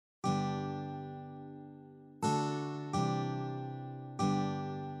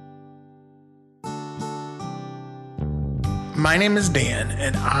My name is Dan,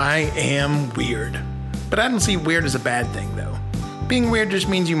 and I am weird. But I don't see weird as a bad thing, though. Being weird just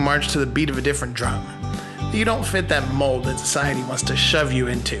means you march to the beat of a different drum. You don't fit that mold that society wants to shove you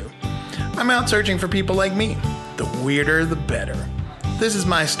into. I'm out searching for people like me. The weirder, the better. This is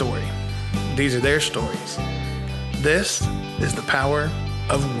my story. These are their stories. This is the power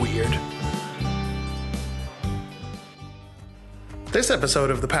of weird. This episode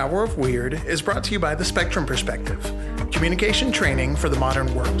of The Power of Weird is brought to you by The Spectrum Perspective, communication training for the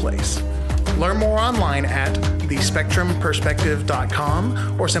modern workplace. Learn more online at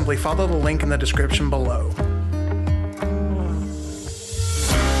thespectrumperspective.com or simply follow the link in the description below.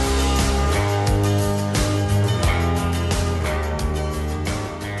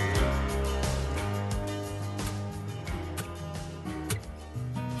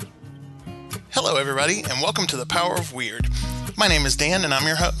 Hello, everybody, and welcome to The Power of Weird. My name is Dan, and I'm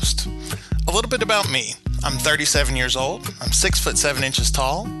your host. A little bit about me. I'm 37 years old. I'm 6 foot 7 inches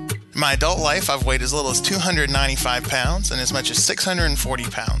tall. In my adult life, I've weighed as little as 295 pounds and as much as 640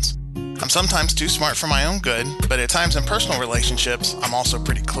 pounds. I'm sometimes too smart for my own good, but at times in personal relationships, I'm also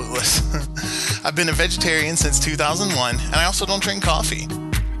pretty clueless. I've been a vegetarian since 2001, and I also don't drink coffee.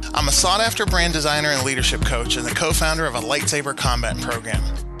 I'm a sought-after brand designer and leadership coach and the co-founder of a lightsaber combat program.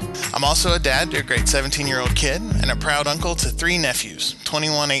 I'm also a dad to a great 17-year-old kid and a proud uncle to 3 nephews,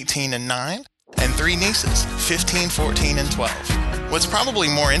 21, 18, and 9, and 3 nieces, 15, 14, and 12. What's probably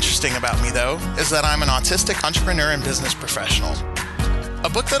more interesting about me, though, is that I'm an autistic entrepreneur and business professional. A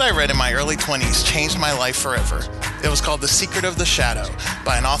book that I read in my early 20s changed my life forever. It was called The Secret of the Shadow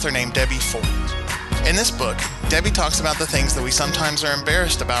by an author named Debbie Ford. In this book, Debbie talks about the things that we sometimes are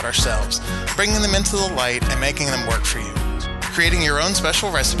embarrassed about ourselves, bringing them into the light and making them work for you. Creating your own special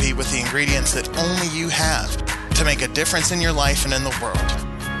recipe with the ingredients that only you have to make a difference in your life and in the world.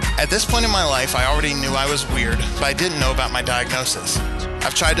 At this point in my life, I already knew I was weird, but I didn't know about my diagnosis.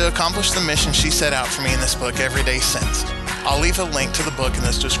 I've tried to accomplish the mission she set out for me in this book every day since. I'll leave a link to the book in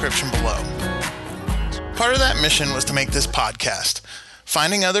this description below. Part of that mission was to make this podcast,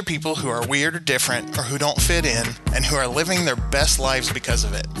 finding other people who are weird or different or who don't fit in and who are living their best lives because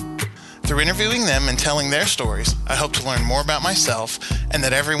of it. Through interviewing them and telling their stories, I hope to learn more about myself and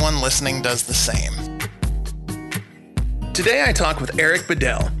that everyone listening does the same. Today I talk with Eric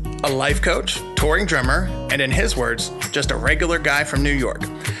Bedell, a life coach, touring drummer, and in his words, just a regular guy from New York.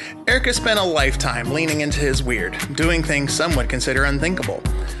 Eric has spent a lifetime leaning into his weird, doing things some would consider unthinkable,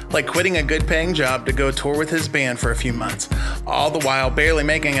 like quitting a good-paying job to go tour with his band for a few months, all the while barely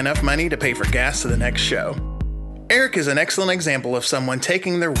making enough money to pay for gas to the next show. Eric is an excellent example of someone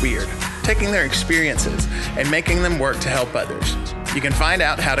taking their weird, taking their experiences, and making them work to help others. You can find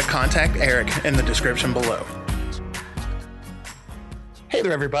out how to contact Eric in the description below. Hey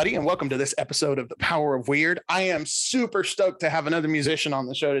there, everybody, and welcome to this episode of The Power of Weird. I am super stoked to have another musician on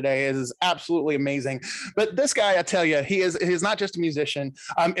the show today. It is absolutely amazing. But this guy, I tell you, he is not just a musician.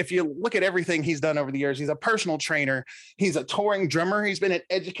 If you look at everything he's done over the years, he's a personal trainer. He's a touring drummer. He's been an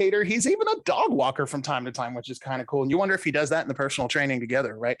educator. He's even a dog walker from time to time, which is kind of cool. And you wonder if he does that in the personal training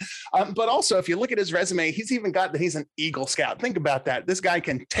together, right? But also, if you look at his resume, he's even got that he's an Eagle Scout. Think about that. This guy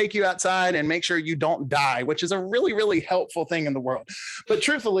can take you outside and make sure you don't die, which is a really, really helpful thing in the world. But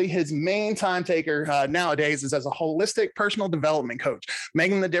truthfully, his main time taker nowadays is as a holistic personal development coach,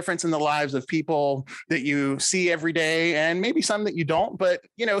 making the difference in the lives of people that you see every day and maybe some that you don't. But,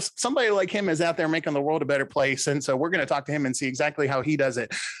 you know, somebody like him is out there making the world a better place. And so we're going to talk to him and see exactly how he does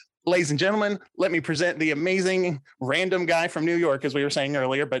it. Ladies and gentlemen, let me present the amazing random guy from New York, as we were saying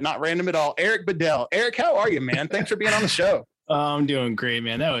earlier, but not random at all, Eric Bedell. Eric, how are you, man? Thanks for being on the show. I'm doing great,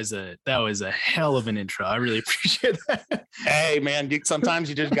 man. That was a hell of an intro. I really appreciate that. Hey, man, sometimes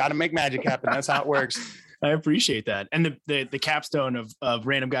you just got to make magic happen. That's how it works. I appreciate that. And the capstone of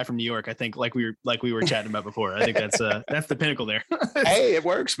random guy from New York, I think, like we were chatting about before. I think that's the pinnacle there. Hey, it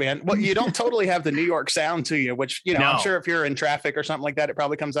works, man. Well, you don't totally have the New York sound to you, which, you know, no. I'm sure if you're in traffic or something like that, it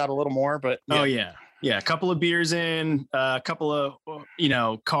probably comes out a little more. But yeah. Oh yeah. Yeah, a couple of beers in, a couple of,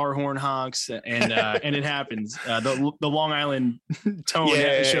 car horn honks, and it happens. The Long Island tone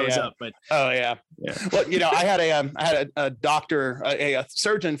shows up. But oh yeah. Well, I had a doctor, a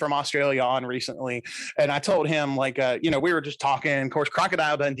surgeon from Australia on recently, and I told him we were just talking. Of course,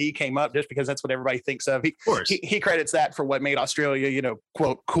 Crocodile Dundee came up just because that's what everybody thinks of. He credits that for what made Australia,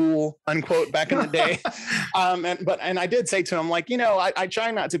 quote, cool, unquote, back in the day. And I did say to him, I try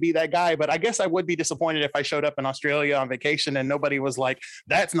not to be that guy, but I guess I would be to disappointed if I showed up in Australia on vacation and nobody was like,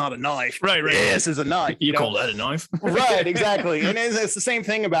 that's not a knife. Right. This is a knife. You call that a knife? Right, exactly. And it's the same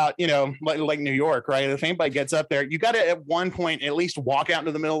thing about, like New York, right? If anybody gets up there, you got to at one point at least walk out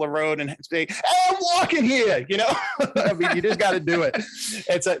into the middle of the road and say, hey, I'm walking here, I mean, you just got to do it.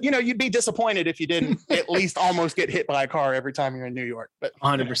 It's you'd be disappointed if you didn't at least almost get hit by a car every time you're in New York. But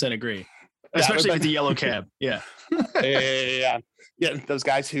 100% agree. Especially with the yellow cab. Yeah. Yeah. Those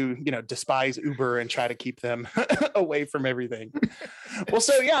guys who, despise Uber and try to keep them away from everything. Well,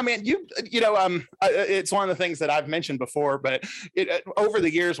 so, yeah, I mean, it's one of the things that I've mentioned before, but over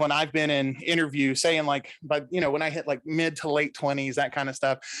the years when I've been in interviews saying like, but, when I hit like mid to late 20s, that kind of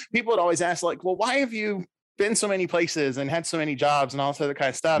stuff, people would always ask like, well, why have you been so many places and had so many jobs and all this other kind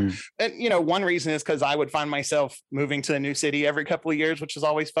of stuff. And, one reason is because I would find myself moving to a new city every couple of years, which is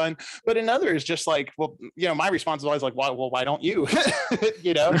always fun. But another is just like, well, my response is always like, why don't you,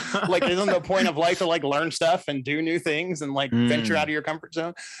 like, isn't the point of life to like learn stuff and do new things and like venture out of your comfort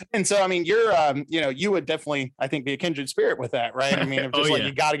zone? And so, I mean, you're, you would definitely, I think, be a kindred spirit with that, right? I mean, if just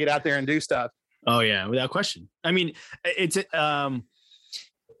you got to get out there and do stuff. Oh yeah. Without question. I mean, it's,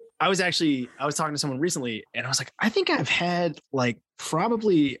 I was talking to someone recently and I was like, I think I've had like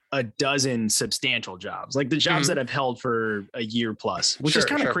probably a dozen substantial jobs, like the jobs that I've held for a year plus, which is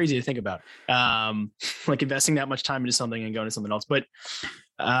kind of crazy to think about. Like investing that much time into something and going to something else. But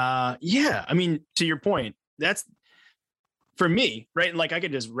yeah, I mean, to your point, that's for me, right? And like, I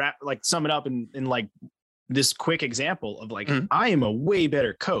could just sum it up in like this quick example of like, I am a way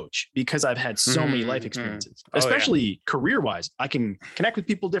better coach because I've had so many life experiences, especially career-wise. I can connect with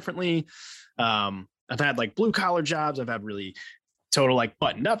people differently. I've had like blue collar jobs. I've had really total like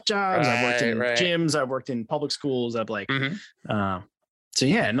buttoned up jobs. I've worked in gyms. I've worked in public schools. I've like, so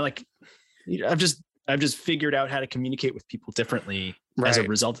yeah. And like, I've just figured out how to commucality with people differently as a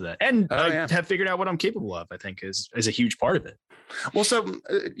result of that. And I have figured out what I'm capable of, I think is a huge part of it. Well, so,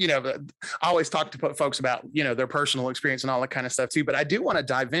 I always talk to folks about, their personal experience and all that kind of stuff too, but I do want to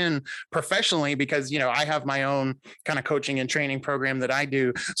dive in professionally because, I have my own kind of coaching and training program that I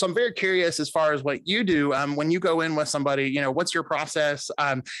do. So I'm very curious as far as what you do when you go in with somebody, what's your process?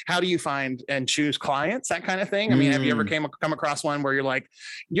 How do you find and choose clients, that kind of thing? I mean, have you ever come across one where you're like,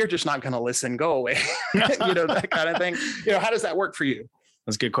 you're just not going to listen, go away, that kind of thing? How does that work for you?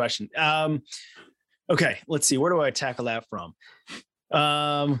 That's a good question. Okay, let's see. Where do I tackle that from?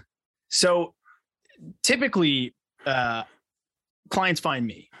 So typically, clients find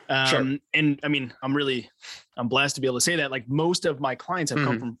me. And I mean, I'm blessed to be able to say that like most of my clients have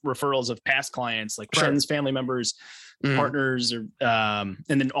come from referrals of past clients, like friends, family members, partners, or, and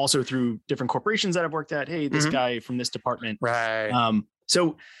then also through different corporations that I've worked at. Hey, this guy from this department. Right.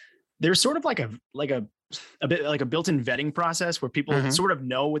 So there's sort of like a bit like a built-in vetting process where people sort of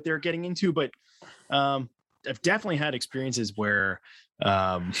know what they're getting into, but I've definitely had experiences where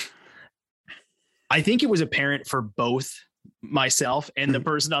I think it was apparent for both myself and the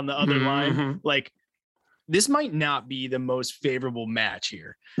person on the other line, like this might not be the most favorable match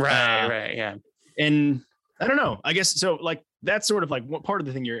here. Right. Yeah. And I don't know, I guess so. Like that's sort of like what part of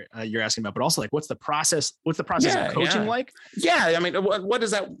the thing you're asking about, but also like what's the process of coaching like? Yeah. I mean, what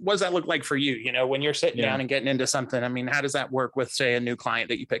does that look like for you? When you're sitting down and getting into something, I mean, how does that work with, say, a new client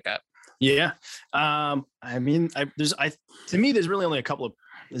that you pick up? Yeah. I mean, to me, there's really only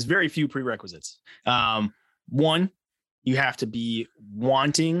there's very few prerequisites. One, you have to be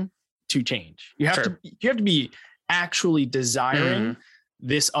wanting to change. You have to be actually desiring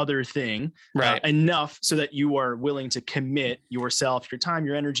this other thing enough so that you are willing to commit yourself, your time,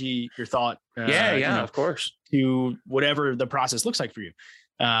 your energy, your thought. Of course, to whatever the process looks like for you.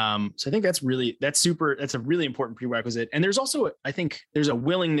 So I think that's a really important prerequisite. And there's also, I think there's a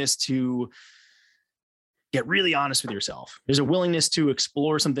willingness to get really honest with yourself. There's a willingness to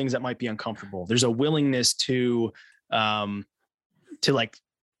explore some things that might be uncomfortable. There's a willingness to like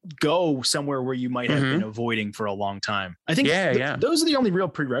go somewhere where you might have been avoiding for a long time. I think those are the only real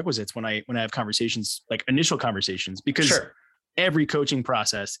prerequisites when I have conversations, like initial conversations, because every coaching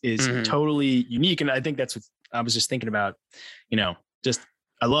process is totally unique. And I think that's what I was just thinking about,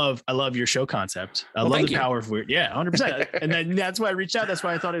 I love your show concept. I love the power of weird. Yeah, 100%. And then that's why I reached out. That's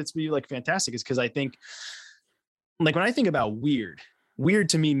why I thought it'd be like fantastic, is because I think like when I think about weird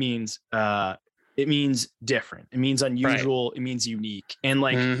to me means, it means different. It means unusual. It means unique. And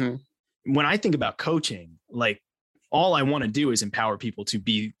like when I think about coaching, like all I want to do is empower people to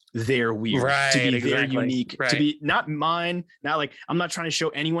be their weird, to be their unique, to be not mine. Not like, I'm not trying to show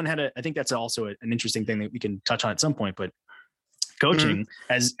anyone how to, I think that's also an interesting thing that we can touch on at some point, but coaching,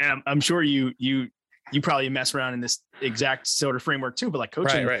 as I'm sure you probably mess around in this exact sort of framework too, but like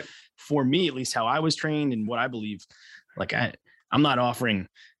coaching for me, at least how I was trained and what I believe, like I'm not offering,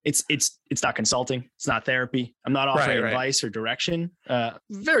 it's not consulting. It's not therapy. I'm not offering advice or direction.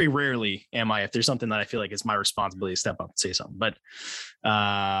 Very rarely am I, if there's something that I feel like it's my responsibility to step up and say something, but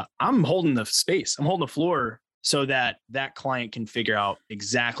I'm holding the space. I'm holding the floor so that client can figure out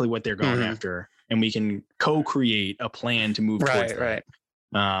exactly what they're going after, and we can co-create a plan to move towards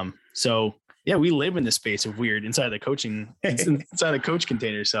that. So yeah, we live in the space of weird inside the coaching, inside the coach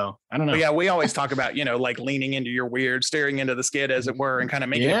container. So I don't know. But yeah, we always talk about, like leaning into your weird, staring into the skid, as it were, and kind of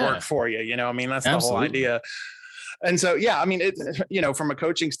making it work for you. I mean, that's the whole idea. And so, yeah, I mean, from a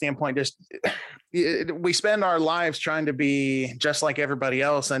coaching standpoint, we spend our lives trying to be just like everybody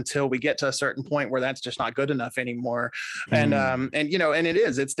else until we get to a certain point where that's just not good enough anymore. And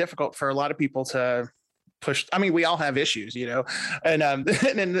it's difficult for a lot of people to push. I mean, we all have issues, and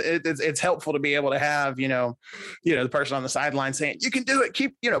it's helpful to be able to have, the person on the sideline saying, you can do it,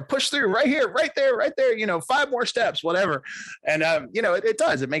 keep, push through right here, right there, 5 more steps, whatever. And, it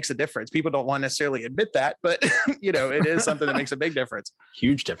does, it makes a difference. People don't want to necessarily admit that, but it is something that makes a big difference.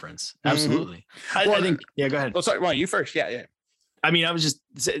 Huge difference. Absolutely. I think, yeah, go ahead. Well, sorry, well, you first. Yeah. I mean, I was just,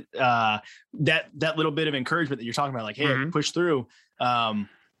 that little bit of encouragement that you're talking about, like, hey, push through,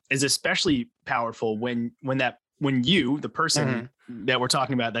 is especially powerful when you, the person that we're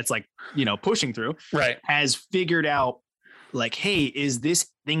talking about, that's like, pushing through, has figured out, like, hey, is this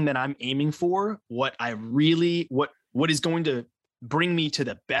thing that I'm aiming for what is going to bring me to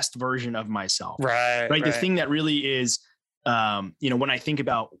the best version of myself? Right. The thing that really is, when I think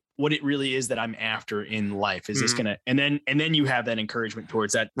about what it really is that I'm after in life, is this gonna, and then you have that encouragement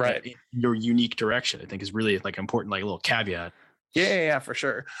towards that, your unique direction, I think is really like important, like a little caveat. Yeah, for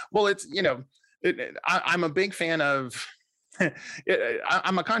sure. Well, it's, I'm a big fan of,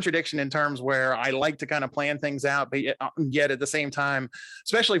 I'm a contradiction in terms where I like to kind of plan things out, but yet at the same time,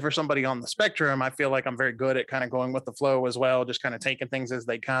 especially for somebody on the spectrum, I feel like I'm very good at kind of going with the flow as well, just kind of taking things as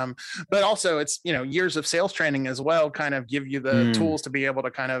they come. But also it's, years of sales training as well, kind of give you the tools to be able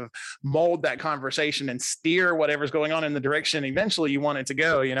to kind of mold that conversation and steer whatever's going on in the direction eventually you want it to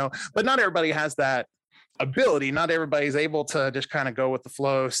go, but not everybody has that ability. Not everybody's able to just kind of go with the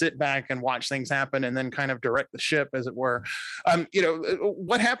flow, sit back and watch things happen, and then kind of direct the ship, as it were.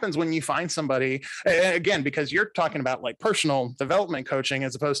 What happens when you find somebody, again, because you're talking about like personal development coaching,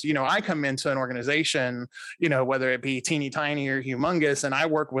 as opposed to, I come into an organization, whether it be teeny tiny or humongous, and I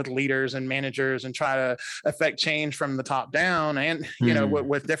work with leaders and managers and try to affect change from the top down, and,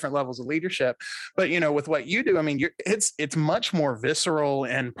 with different levels of leadership. But, with what you do, I mean, it's much more visceral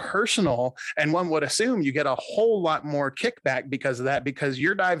and personal, and one would assume you get a whole lot more kickback because of that, because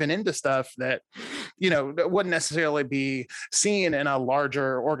you're diving into stuff that, wouldn't necessarily be seen in a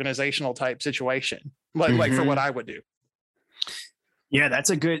larger organizational type situation, like for what I would do. Yeah, that's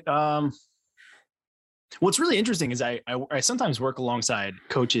a good, what's really interesting is I sometimes work alongside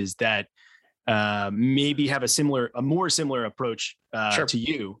coaches that maybe have a more similar approach to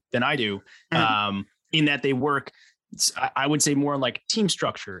you than I do, in that they work, I would say, more like team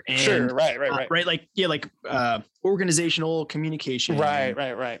structure and right. Like, yeah, like organizational communication,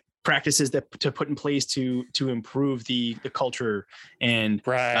 right. Practices that to put in place to improve the culture. And,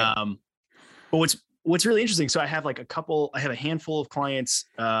 but what's really interesting. So I have a handful of clients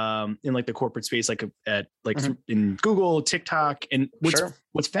in like the corporate space, like in Google, TikTok. And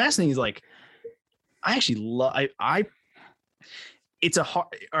what's fascinating is like, I actually love, it's a hard,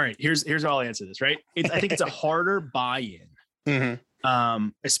 all right, here's how I'll answer this, right? I think it's a harder buy-in,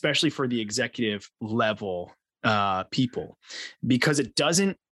 especially for the executive level people, because it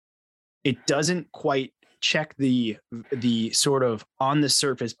doesn't quite check the sort of on the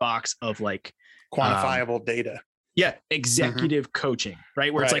surface box of like quantifiable data. Yeah. Executive coaching,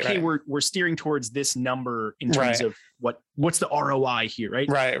 right? Where it's like, hey, we're steering towards this number in terms of what's the ROI here, right?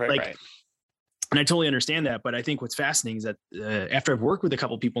 Right. And I totally understand that, but I think what's fascinating is that after I've worked with a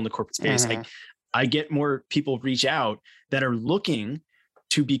couple of people in the corporate space, I get more people reach out that are looking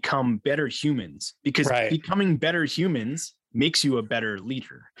to become better humans, because becoming better humans makes you a better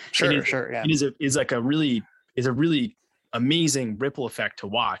leader. Sure. Yeah. It is a really amazing ripple effect to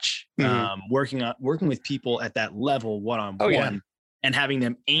watch. Working with people at that level one-on-one, and having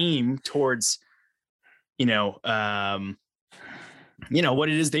them aim towards, what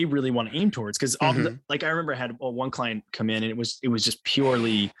it is they really want to aim towards. Cause like I remember I had one client come in, and it was just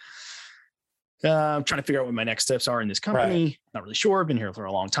purely trying to figure out what my next steps are in this company. Not really sure. I've been here for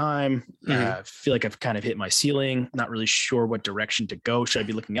a long time. Feel like I've kind of hit my ceiling. Not really sure what direction to go. Should I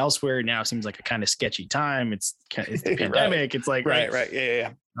be looking elsewhere? Now it seems like a kind of sketchy time. It's the pandemic. It's like,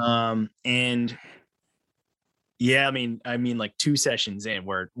 Yeah. And Yeah, I mean, like 2 sessions in,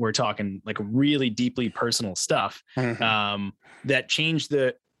 we're talking like really deeply personal stuff, that changed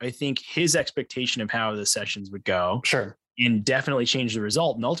I think his expectation of how the sessions would go, Sure. and definitely changed the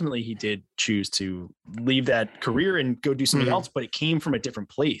result. And ultimately, he did choose to leave that career and go do something else. But it came from a different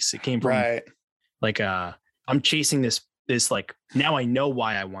place. It came from like, I'm chasing this like, now I know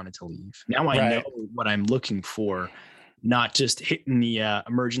why I wanted to leave. Now I know what I'm looking for, not just hitting the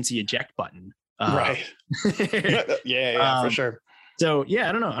emergency eject button. Yeah, for sure. So yeah,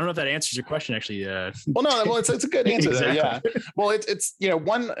 I don't know if that answers your question actually. Well, no, well, it's a good answer Exactly. though. Yeah. Well, it's,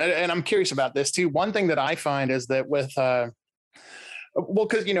 one, and I'm curious about this too. One thing that I find is that with, well,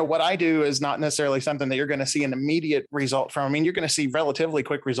 because what I do is not necessarily something that you're going to see an immediate result from. I mean, you're going to see relatively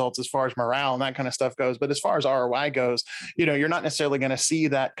quick results as far as morale and that kind of stuff goes. But as far as ROI goes, you're not necessarily going to see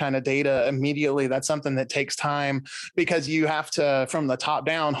that kind of data immediately. That's something that takes time because you have to, from the top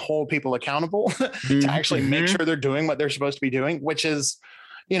down, hold people accountable to actually make sure they're doing what they're supposed to be doing, which is,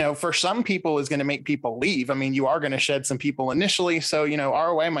 for some people is going to make people leave. I mean, you are going to shed some people initially. So,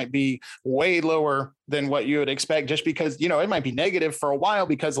 ROI might be way lower than what you would expect just because, it might be negative for a while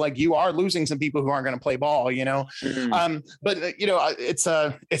because like you are losing some people who aren't going to play ball, but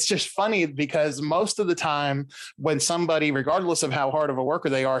it's just funny because most of the time when somebody, regardless of how hard of a worker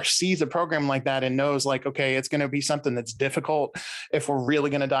they are, sees a program like that and knows like, okay, it's going to be something that's difficult if we're really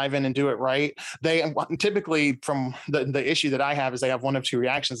going to dive in and do it right. They typically, from the issue that I have, is they have one of two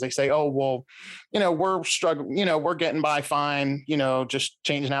reactions. They say, oh, well, we're struggling, we're getting by fine, just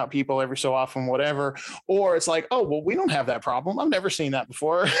changing out people every so often, whatever. Or it's like, oh, well, we don't have that problem. I've never seen that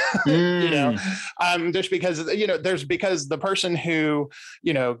before. Just because, because the person who,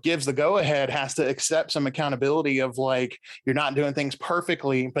 gives the go ahead has to accept some accountability of like, you're not doing things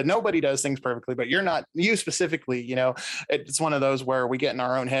perfectly, but nobody does things perfectly, but you specifically, it's one of those where we get in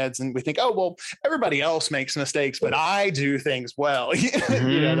our own heads and we think, oh, well, everybody else makes mistakes, but I do things well,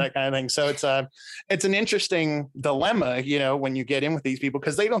 that kind of thing. So it's an interesting dilemma, when you get in with these people,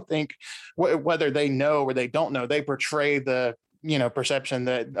 because they don't think whether they know or they don't know, they portray the perception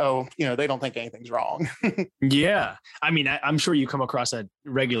that, oh, they don't think anything's wrong. Yeah. I mean, I'm sure you come across that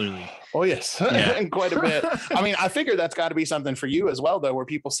regularly. Oh, yes. Yeah. Quite a bit. I mean, I figure that's got to be something for you as well, though, where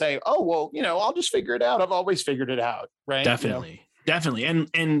people say, oh, well, I'll just figure it out. I've always figured it out. Right. Definitely. Definitely.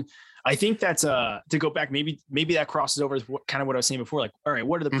 And I think that's to go back, maybe that crosses over with kind of what I was saying before. Like, all right,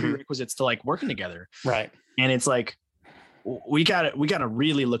 what are the prerequisites to like working together? Right. And it's like, we got to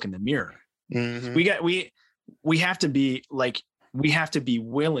really look in the mirror. We have to be like, we have to be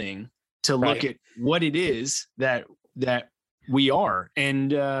willing to look at what it is that we are and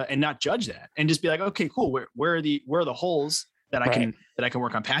not judge that and just be like, okay, cool. Where are the holes that I can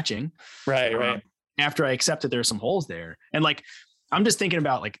work on patching? Right. After I accept that there's some holes there. And like, I'm just thinking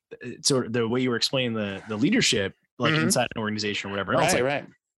about like, sort of the way you were explaining the leadership, like inside an organization or whatever else. Right.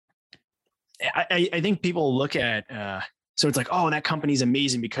 I think people look at, so it's like, oh, that company's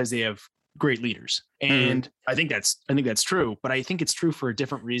amazing because they have great leaders. And I think that's true, but I think it's true for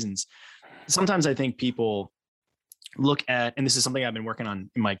different reasons. Sometimes I think people look at, and this is something I've been working on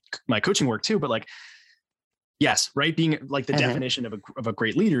in my coaching work too, but like, yes, right. Being like the definition of a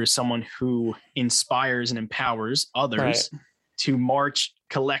great leader is someone who inspires and empowers others to march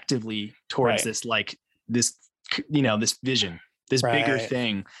collectively towards this, like this vision, this bigger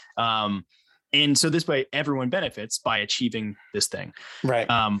thing. And so this way everyone benefits by achieving this thing. Right.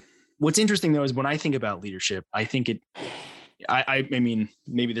 What's interesting though, is when I think about leadership, I think I mean,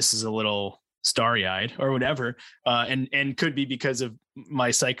 maybe this is a little starry-eyed or whatever. And could be because of my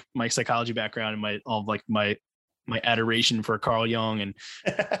psychology background and my adoration for Carl Jung and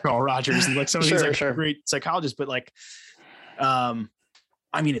Carl Rogers and like some of these great psychologists, but like, I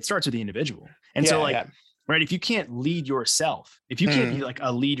mean, it starts with the individual. And right. If you can't lead yourself, if you can't be like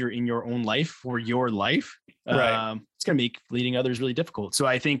a leader in your own life for your life, it's going to make leading others really difficult. So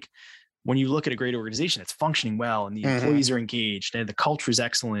I think when you look at a great organization that's functioning well and the employees are engaged and the culture is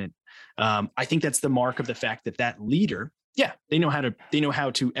excellent, I think that's the mark of the fact that leader, they know how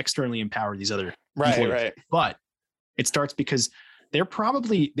to externally empower these other employees. Right. But it starts because they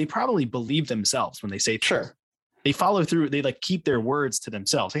probably believe themselves when they say things. They follow through. They like keep their words to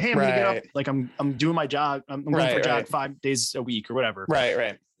themselves. Like, hey, I'm going to get up. Like I'm doing my job. I'm going for a jog 5 days a week or whatever. Right.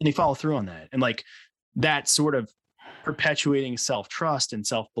 And they follow through on that. And like that sort of perpetuating self-trust and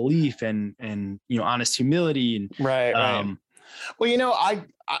self-belief and honest humility. And Well,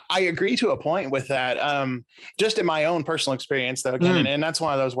 I agree to a point with that. Just in my own personal experience, though, again, and that's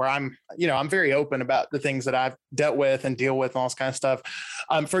one of those where I'm very open about the things that I've dealt with and deal with and all this kind of stuff.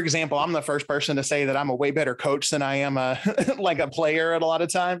 For example, I'm the first person to say that I'm a way better coach than I am a like a player at a lot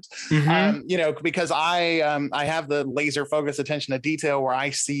of times. Because I have the laser focused attention to detail where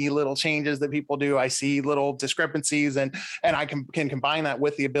I see little changes that people do. I see little discrepancies, and I can combine that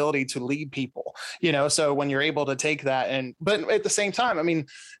with the ability to lead people. So when you're able to take that, but at the same time, I mean,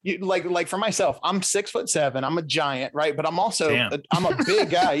 like for myself, I'm 6'7", I'm a giant, right? But I'm also I'm a big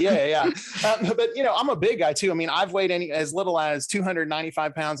guy. Yeah. But I'm a big guy too. I mean, I've weighed as little as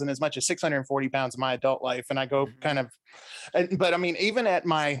 295 pounds and as much as 640 pounds in my adult life, and I go kind of. But I mean, even at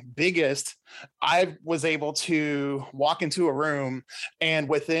my biggest, I was able to walk into a room, and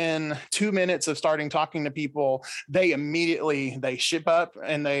within 2 minutes of starting talking to people, they shape up,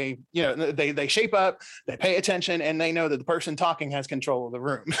 and they shape up, they pay attention, and they know that the person talking has control of the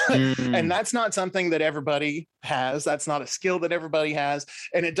room. And that's not something that everybody has. That's not a skill that everybody has.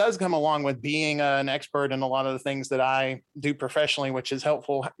 And it does come along with being an expert in a lot of the things that I do professionally, which is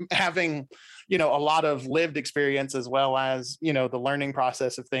helpful, having a lot of lived experience as well as, the learning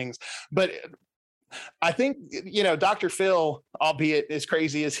process of things. But I think, Dr. Phil, albeit as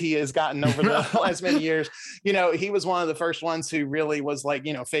crazy as he has gotten over the last many years, he was one of the first ones who really was like,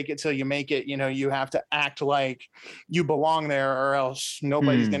 fake it till you make it. You have to act like you belong there or else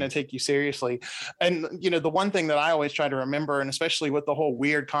nobody's going to take you seriously. And, the one thing that I always try to remember, and especially with the whole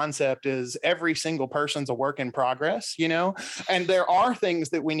weird concept, is every single person's a work in progress, and there are things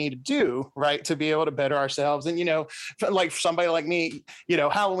that we need to do, right, to be able to better ourselves. And, like somebody like me,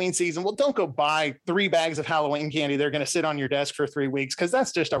 Halloween season, well, don't go buy 3 bags of Halloween candy. They're going to sit on your desk for 3 weeks, because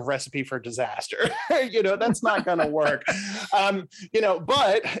that's just a recipe for disaster. That's not going to work.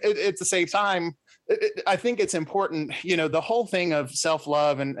 But at the same time, I think it's important, the whole thing of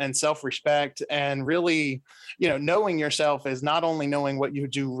self-love and self-respect, and really, knowing yourself is not only knowing what you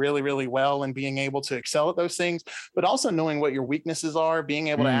do really, really well and being able to excel at those things, but also knowing what your weaknesses are, being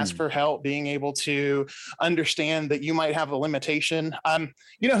able to ask for help, being able to understand that you might have a limitation.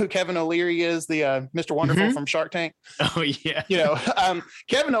 You know who Kevin O'Leary is, the Mr. Wonderful from Shark Tank? Oh, yeah.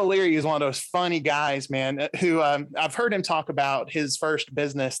 Kevin O'Leary is one of those funny guys, man, who I've heard him talk about his first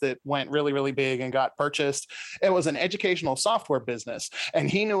business that went really, really big and got purchased. It was an educational software business, and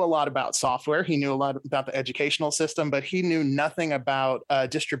he knew a lot about software. He knew a lot about the educational system, but he knew nothing about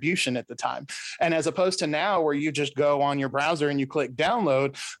distribution at the time. And as opposed to now, where you just go on your browser and you click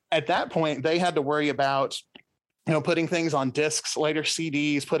download, at that point, they had to worry about putting things on discs, later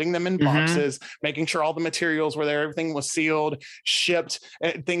CDs, putting them in boxes, making sure all the materials were there, everything was sealed, shipped,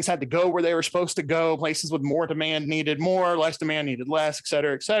 things had to go where they were supposed to go. Places with more demand needed more, less demand needed less, et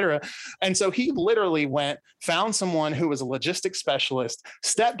cetera, et cetera. And so he literally found someone who was a logistics specialist,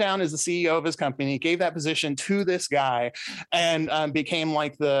 stepped down as the CEO of his company, gave that position to this guy, and became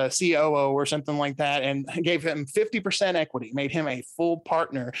like the COO or something like that, and gave him 50% equity, made him a full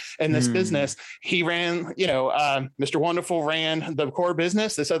partner in this business. He ran, Mr. Wonderful ran the core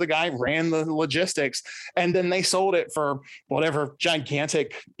business. This other guy ran the logistics, and then they sold it for whatever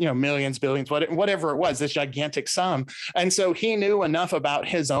gigantic, millions, billions, whatever it was, this gigantic sum. And so he knew enough about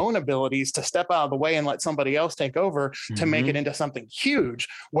his own abilities to step out of the way and let somebody else take over to make it into something huge,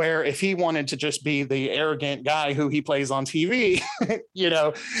 where if he wanted to just be the arrogant guy who he plays on TV,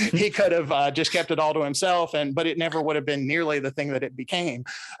 he could have just kept it all to himself, but it never would have been nearly the thing that it became.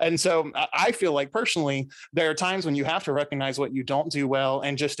 And so I feel like personally, there are times when you have to recognize what you don't do well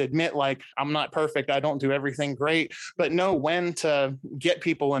and just admit, like, I'm not perfect, I don't do everything great, but know when to get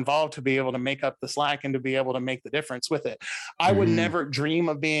people involved to be able to make up the slack and to be able to make the difference with it. I would never dream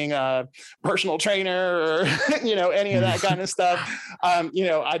of being a personal trainer or any of that kind of stuff.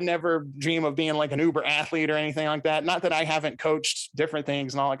 I'd never dream of being like an Uber athlete or anything like that. Not that I haven't coached different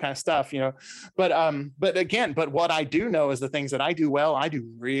things and all that kind of stuff, but what I do know is the things that I do well, I do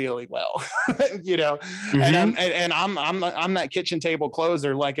really well. And I'm that kitchen table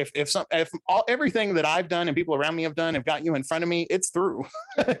closer. Like if everything that I've done and people around me have done have got you in front of me, it's through.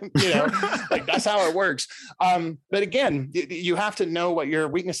 Like that's how it works. But again, you have to know what your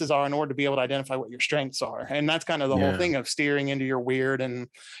weaknesses are in order to be able to identify what your strengths are, and that's kind of the whole thing of steering into your weird and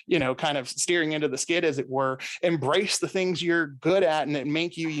kind of steering into the skid, as it were. Embrace the things you're good at and that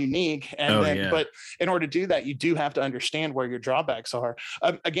make you unique, and but in order to do that, you do have to understand where your drawbacks are.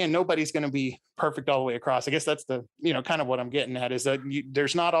 Again, nobody's going to be perfect all the way across. I guess that's the kind of what I'm getting at, is that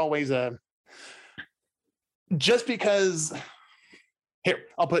there's not always just because. Here,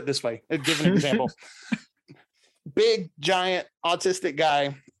 I'll put it this way. Give an example. Big, giant, autistic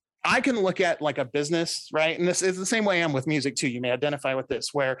guy I can look at like a business, right? And this is the same way I'm with music too. You may identify with this,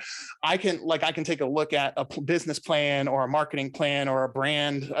 where I can take a look at a business plan or a marketing plan or a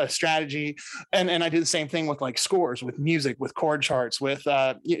brand a strategy. And I do the same thing with like scores, with music, with chord charts, with,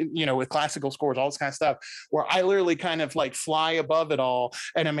 with classical scores, all this kind of stuff, where I literally kind of like fly above it all.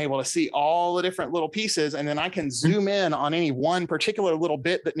 And I'm able to see all the different little pieces. And then I can zoom in on any one particular little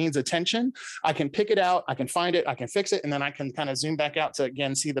bit that needs attention. I can pick it out. I can find it. I can fix it. And then I can kind of zoom back out to,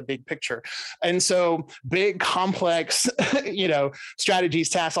 again, see the big picture. And so big, complex, strategies,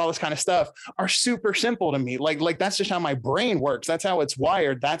 tasks, all this kind of stuff are super simple to me. Like that's just how my brain works. That's how it's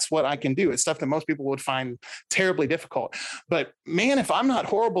wired. That's what I can do. It's stuff that most people would find terribly difficult. But man, if I'm not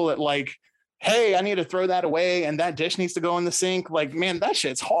horrible at like, hey, I need to throw that away and that dish needs to go in the sink. Like, man, that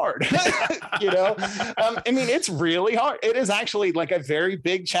shit's hard. It's really hard. It is actually like a very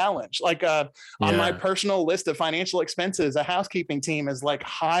big challenge. Like on my personal list of financial expenses, a housekeeping team is like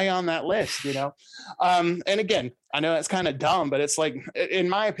high on that list, And again, I know that's kind of dumb, but it's like, in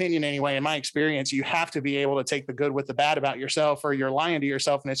my opinion, anyway, in my experience, you have to be able to take the good with the bad about yourself, or you're lying to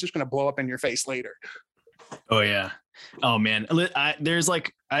yourself and it's just going to blow up in your face later. Oh yeah. Oh man. I'm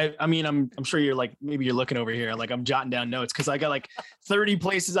sure you're like, maybe you're looking over here. Like I'm jotting down notes, cause I got like 30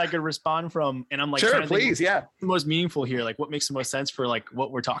 places I could respond from. And I'm like, sure, please. Yeah. The most meaningful here. Like what makes the most sense for like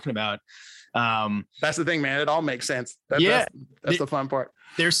what we're talking about. That's the thing, man. It all makes sense. That's the fun part.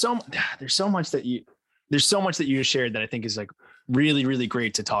 There's so much that you just shared that I think is like really, really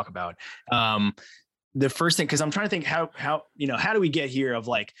great to talk about. The first thing, cause I'm trying to think how do we get here of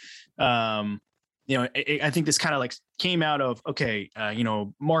like, I think this kind of like came out of,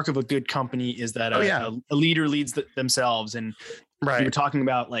 mark of a good company is that a leader leads themselves. And you were talking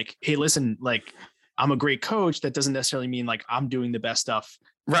about like, hey, listen, like I'm a great coach. That doesn't necessarily mean like I'm doing the best stuff.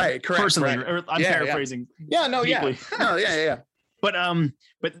 Right. Correct. Personally, right. Or I'm paraphrasing. Yeah. No. Deeply. Yeah. No. Yeah. But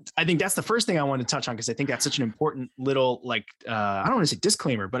I think that's the first thing I want to touch on, because I think that's such an important little I don't want to say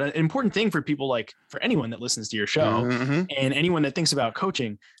disclaimer, but an important thing for people, like for anyone that listens to your show and anyone that thinks about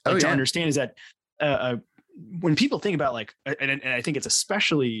coaching to understand is that when people think about like, and I think it's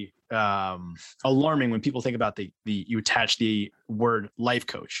especially alarming when people think about you attach the word life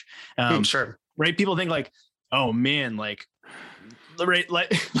coach. Sure. Right. People think like, oh man, like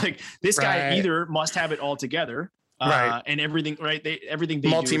this guy either must have it all together. And everything, right? Everything they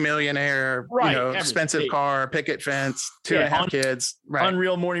multi-millionaire, expensive car, picket fence, 2.5 kids,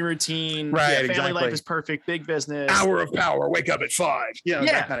 unreal morning routine, family life is perfect, big business, hour of power, wake up at 5,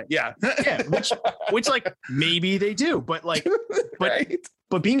 which like maybe they do, but like,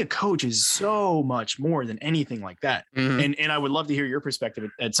 but being a coach is so much more than anything like that. And I would love to hear your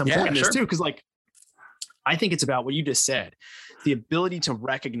perspective at some point in this too, because like I think it's about what you just said, the ability to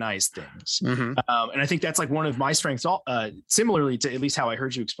recognize things. And I think that's like one of my strengths, similarly to at least how I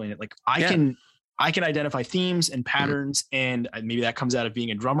heard you explain it. Like I can identify themes and patterns, and maybe that comes out of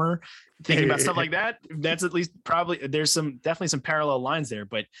being a drummer, thinking about stuff like that. That's at least probably, there's definitely some parallel lines there,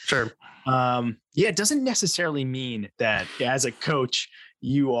 but it doesn't necessarily mean that as a coach,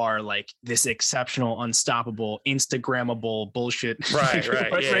 you are like this exceptional, unstoppable, Instagrammable bullshit. Right.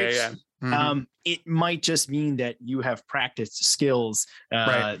 It might just mean that you have practiced skills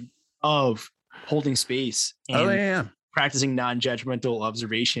of holding space and practicing non-judgmental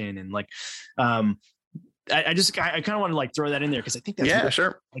observation. And like, I kind of want to like throw that in there, because I think that's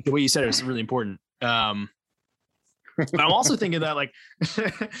like the way you said it is really important. But I'm also thinking that like,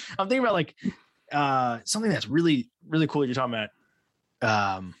 I'm thinking about like something that's really, really cool that you're talking about.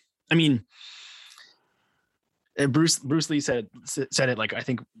 Bruce Lee said it like, I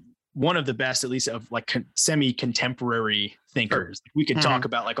think one of the best, at least of like semi-contemporary thinkers. We could talk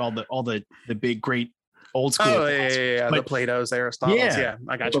about like all the big, great old school. But, the Plato's, Aristotle's. Yeah,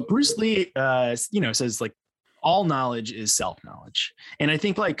 I got you. But Bruce Lee, says like all knowledge is self-knowledge. And I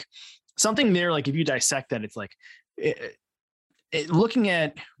think like something there, like if you dissect that, it's like looking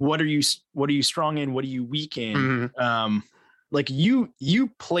at what are you strong in, what are you weak in? Like you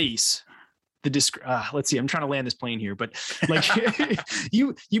place let's see, I'm trying to land this plane here, but like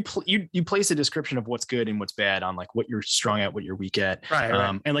you place a description of what's good and what's bad on like what you're strong at, what you're weak at.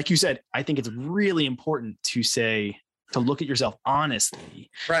 Right. And like you said, I think it's really important to look at yourself honestly.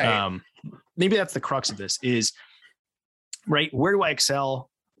 Right. Maybe that's the crux of this is, right, where do I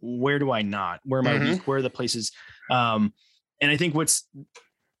excel? Where do I not? Where am I weak? Where are the places? And I think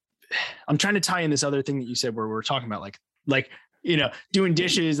I'm trying to tie in this other thing that you said where we're talking about like, doing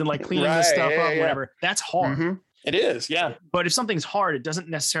dishes and like cleaning this stuff up, whatever. That's hard. It is. Yeah. But if something's hard, it doesn't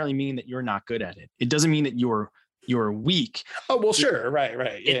necessarily mean that you're not good at it. It doesn't mean that you're weak. Oh, well, sure. Right.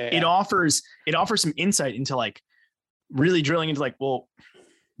 It offers some insight into like really drilling into like, well,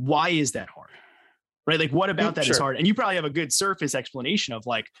 why is that hard? Right? Like, what about that is hard? And you probably have a good surface explanation of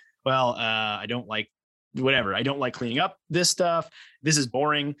like, well, I don't like whatever. I don't like cleaning up this stuff. This is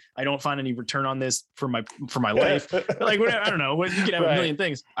boring. I don't find any return on this for my life. Like, whatever, I don't know. You can have a million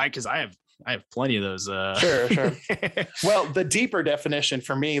things. Because I have plenty of those. Sure. Well, the deeper definition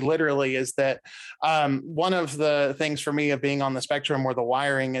for me literally is that one of the things for me of being on the spectrum where the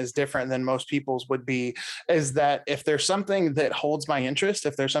wiring is different than most people's would be, is that if there's something that holds my interest,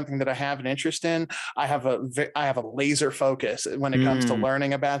 if there's something that I have an interest in, I have a laser focus when it comes to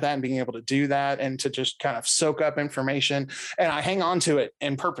learning about that and being able to do that and to just kind of soak up information. And I hang on to it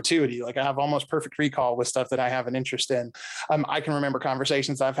in perpetuity. Like I have almost perfect recall with stuff that I have an interest in. I can remember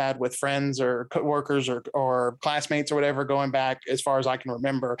conversations I've had with friends or coworkers or classmates or whatever going back as far as I can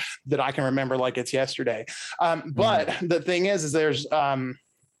remember, that I can remember like it's yesterday. But the thing is there's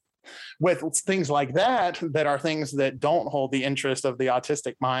with things like that are things that don't hold the interest of the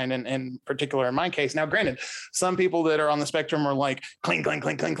autistic mind, and in particular in my case. Now, granted, some people that are on the spectrum are like clean,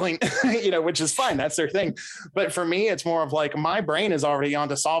 which is fine. That's their thing. But for me, it's more of like my brain is already on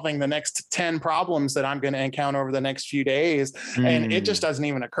to solving the next 10 problems that I'm going to encounter over the next few days. And it just doesn't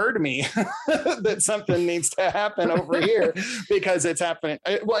even occur to me that something needs to happen over here because it's happening.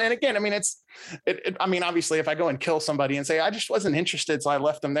 Well, and again, I mean, I mean, obviously, if I go and kill somebody and say, I just wasn't interested, so I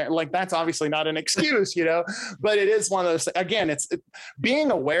left them there, like that's obviously not an excuse, but it is one of those, again, being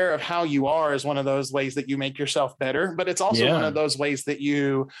aware of how you are is one of those ways that you make yourself better, but it's also one of those ways that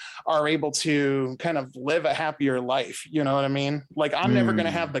you are able to kind of live a happier life. You know what I mean? Like I'm never going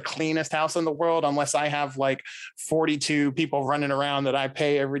to have the cleanest house in the world unless I have like 42 people running around that I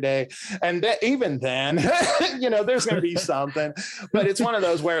pay every day. And even then, there's going to be something, but it's one of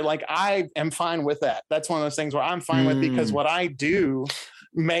those where like, I am fine with that. That's one of those things where I'm fine with, because what I do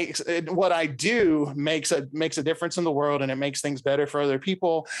makes a difference in the world, and it makes things better for other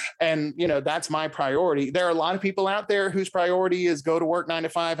people. And that's my priority. There are a lot of people out there whose priority is go to work 9 to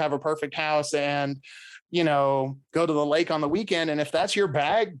 5, have a perfect house, and go to the lake on the weekend. And if that's your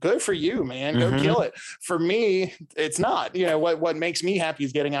bag, good for you, man. Go kill it. For me, it's not. What makes me happy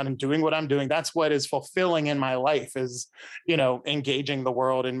is getting out and doing what I'm doing. That's what is fulfilling in my life, is engaging the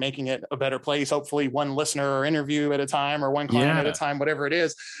world and making it a better place. Hopefully one listener or interview at a time, or one client at a time, whatever it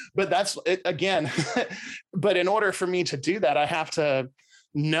is. But that's it again. But in order for me to do that, I have to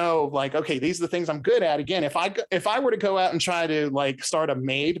know, like, okay, these are the things I'm good at. Again, if I were to go out and try to like start a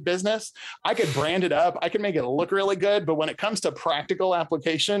maid business, I could brand it up, I could make it look really good, but when it comes to practical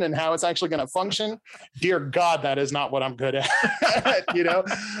application and how it's actually going to function, dear God, that is not what I'm good at.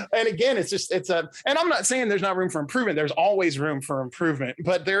 And again, and I'm not saying there's not room for improvement. There's always room for improvement,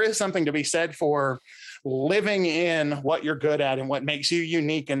 but there is something to be said for living in what you're good at and what makes you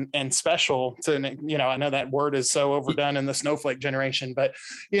unique and special to, I know that word is so overdone in the snowflake generation, but,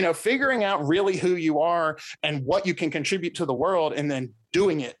 figuring out really who you are and what you can contribute to the world, and then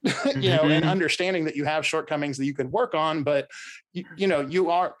doing it, and understanding that you have shortcomings that you can work on. But, you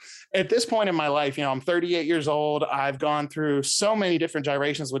are at this point in my life, I'm 38 years old. I've gone through so many different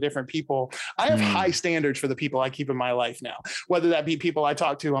gyrations with different people. I have high standards for the people I keep in my life now, whether that be people I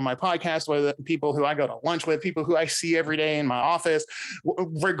talk to on my podcast, whether that be people who I go to lunch with, people who I see every day in my office,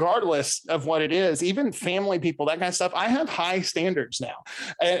 regardless of what it is, even family people, that kind of stuff. I have high standards now.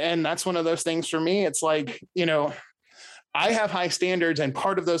 And that's one of those things for me. It's like, I have high standards, and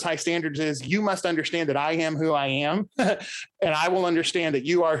part of those high standards is you must understand that I am who I am, and I will understand that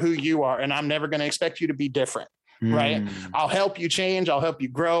you are who you are, and I'm never going to expect you to be different. Right. I'll help you change. I'll help you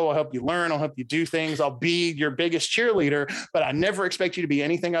grow. I'll help you learn. I'll help you do things. I'll be your biggest cheerleader, but I never expect you to be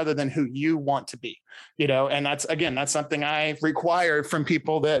anything other than who you want to be, and that's something I require from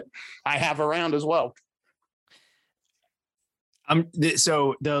people that I have around as well.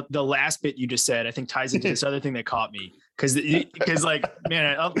 So the last bit you just said, I think ties into this other thing that caught me. Because like,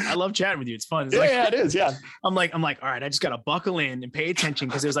 man, I love chatting with you. It's fun. It's it is. Yeah. I'm like, all right, I just got to buckle in and pay attention,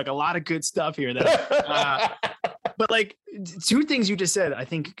 because there's like a lot of good stuff here that, but like 2 things you just said, I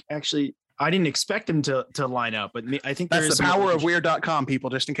think actually I didn't expect them to line up, but I think that's the powerofweird.com, people,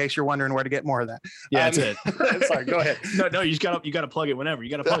 just in case you're wondering where to get more of that. Yeah, that's it. Sorry, go ahead. No, you got to plug it whenever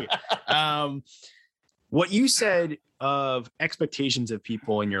you got to plug it. What you said of expectations of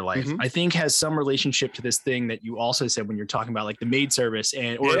people in your life, I think has some relationship to this thing that you also said when you're talking about like the maid service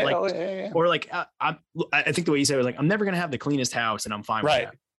I think the way you said it was like, I'm never going to have the cleanest house, and I'm fine with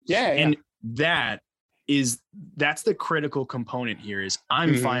that. Yeah. And that's the critical component here, is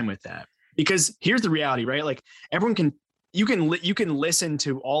I'm fine with that, because here's the reality, right? Like everyone can you can listen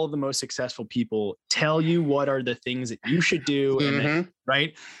to all of the most successful people tell you what are the things that you should do, and then,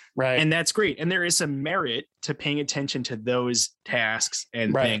 right. And that's great. And there is some merit to paying attention to those tasks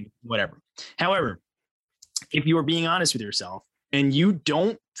and things, whatever. However, if you are being honest with yourself and you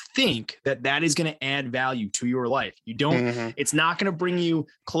don't think that that is going to add value to your life, you don't, it's not going to bring you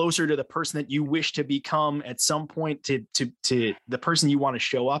closer to the person that you wish to become at some point, to the person you want to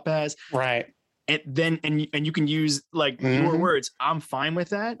show up as. Right. And then, and you can use like your words, I'm fine with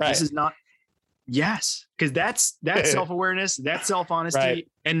that. Right. This is not, yes. Cause that's self-awareness, that's self-honesty.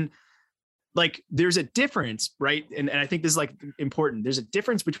 And like, there's a difference, right? And I think this is like important. There's a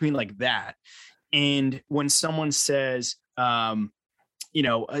difference between like that. And when someone says, something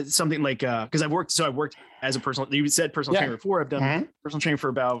like, cause I've worked as a personal, you said personal trainer before. I've done personal training for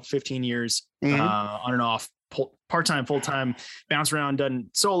about 15 years, on and off, part-time, full-time, bounce around, done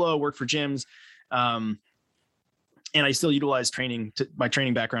solo, worked for gyms. And I still utilize my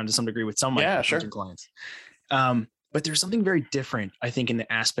training background to some degree with some of my clients. But there's something very different, I think, in the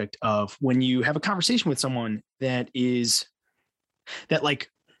aspect of when you have a conversation with someone that like,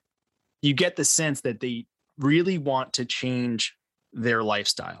 you get the sense that they really want to change their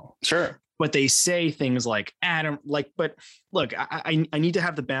lifestyle. Sure. But they say things like, Adam, like, but look, I need to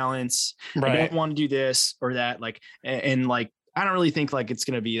have the balance. Right. I don't want to do this or that. Like, and like, I don't really think like it's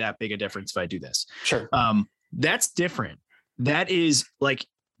going to be that big a difference if I do this. Sure. That's different. That is like,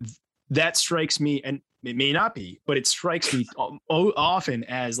 that strikes me, and it may not be, but it strikes me often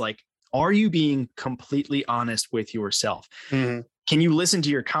as like, are you being completely honest with yourself? Can you listen to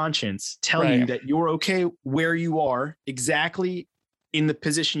your conscience tell you that you're okay where you are, exactly in the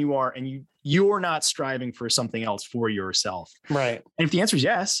position you are, and you're not striving for something else for yourself? Right. And if the answer is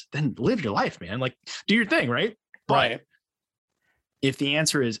yes, then live your life, man. Like, do your thing, right? But if the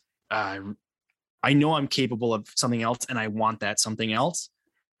answer is, I know I'm capable of something else and I want that something else,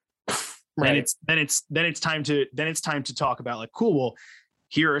 then it's time to talk about like, cool, well,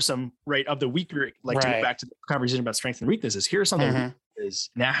 here are some of the weaker, like to go back to the conversation about strengths and weaknesses. Here are some of the weaknesses.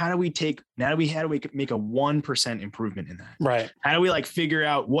 Now, how do we make a 1% improvement in that? Right. How do we like figure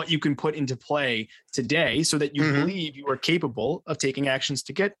out what you can put into play today so that you believe you are capable of taking actions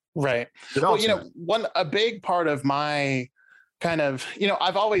to get right? Well, a big part of my kind of,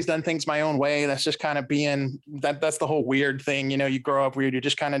 I've always done things my own way. That's just kind of that's the whole weird thing. You grow up weird. You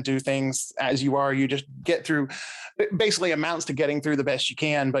just kind of do things as you are. You just get through, basically amounts to getting through the best you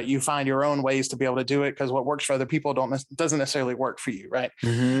can, but you find your own ways to be able to do it, because what works for other people doesn't necessarily work for you. Right.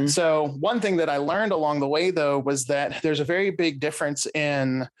 So one thing that I learned along the way, though, was that there's a very big difference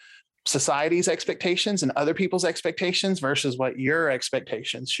in society's expectations and other people's expectations versus what your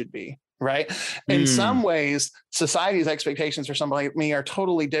expectations should be. Right. In some ways, society's expectations for somebody like me are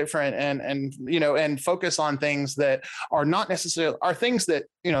totally different and focus on things that are not necessarily things that,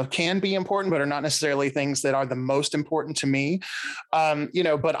 can be important, but are not necessarily things that are the most important to me.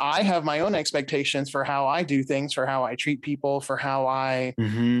 But I have my own expectations for how I do things, for how I treat people, for how I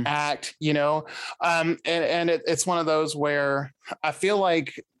act, it's one of those where I feel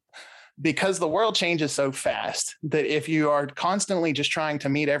like, because the world changes so fast, that if you are constantly just trying to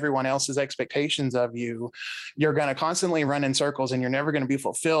meet everyone else's expectations of you, you're going to constantly run in circles and you're never going to be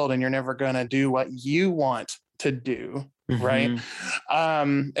fulfilled and you're never going to do what you want to do. Right.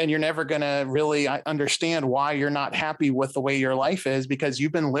 And you're never going to really understand why you're not happy with the way your life is, because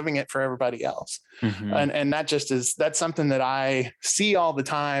you've been living it for everybody else. And that's something that I see all the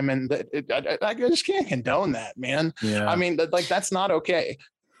time. And that I just can't condone that, man. Yeah. I mean, that's not okay.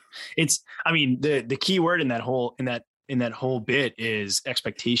 The key word in that whole bit is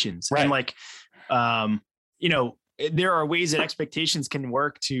expectations. Right. And there are ways that expectations can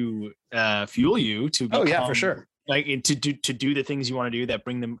work to fuel you to become, for sure. Like to do the things you want to do that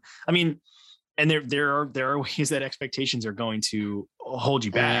bring them. And there are ways that expectations are going to hold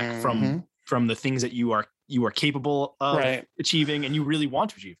you back from the things that you are capable of achieving and you really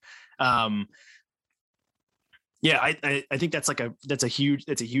want to achieve. Yeah, I think that's a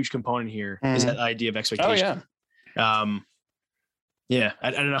huge component here, is that idea of expectation. Oh yeah.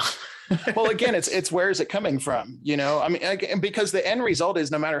 I don't know. Well, again, it's where is it coming from? Because the end result is,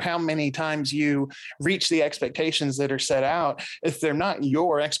 no matter how many times you reach the expectations that are set out, if they're not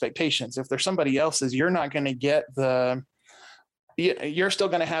your expectations, if they're somebody else's, you're not going to get the you're still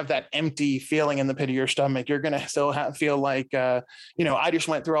going to have that empty feeling in the pit of your stomach. You're going to still feel like, I just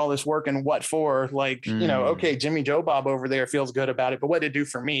went through all this work and what for? Like, okay, Jimmy Joe Bob over there feels good about it, but what did it do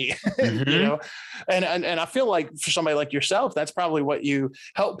for me? And I feel like for somebody like yourself, that's probably what you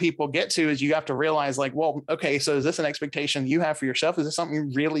help people get to, is you have to realize like, well, okay, so is this an expectation you have for yourself? Is this something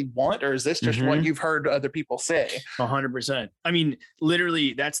you really want, or is this just what you've heard other people say? 100%. I mean,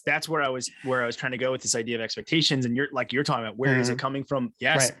 literally that's where I was trying to go with this idea of expectations. And you're talking about, where is it coming from?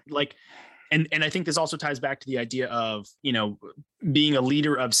 Yes. Right. Like, and I think this also ties back to the idea of, being a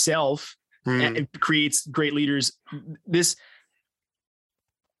leader of self. It creates great leaders.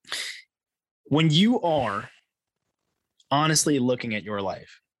 When you are honestly looking at your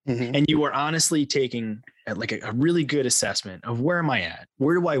life and you are honestly taking like a really good assessment of, where am I at?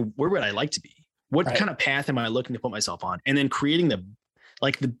 Where would I like to be? What kind of path am I looking to put myself on? And then creating the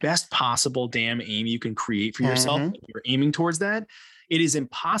best possible damn aim you can create for yourself. If you're aiming towards that, it is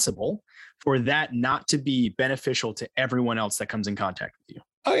impossible for that not to be beneficial to everyone else that comes in contact with you.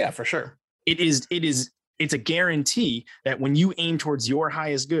 Oh yeah, for sure. It's a guarantee that when you aim towards your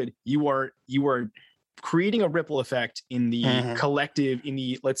highest good, you are creating a ripple effect in the collective, in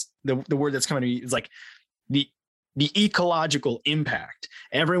the word that's coming to me is like the ecological impact.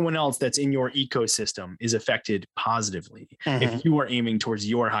 Everyone else that's in your ecosystem is affected positively if you are aiming towards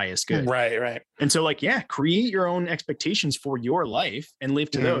your highest good. Right. And so create your own expectations for your life and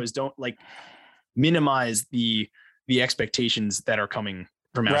live to those. Don't minimize the expectations that are coming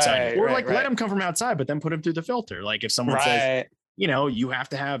from outside, let them come from outside, but then put them through the filter. Like if someone says, you have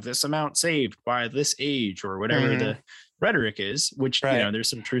to have this amount saved by this age, or whatever the rhetoric is, which there's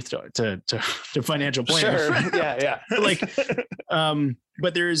some truth to financial planning. Sure. Yeah.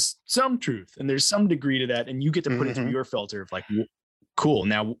 But there's some truth and there's some degree to that, and you get to put it through your filter of like, cool.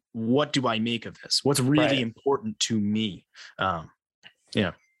 Now, what do I make of this? What's really important to me?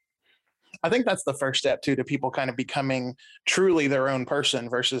 I think that's the first step too, to people kind of becoming truly their own person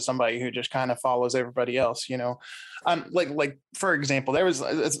versus somebody who just kind of follows everybody else, like for example, there was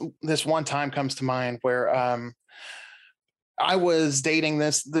this one time comes to mind where, I was dating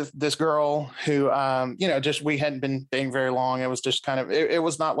this girl who, we hadn't been dating very long. It was just kind of, it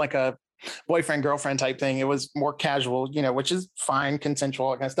was not like a boyfriend girlfriend type thing. It was more casual, which is fine, consensual,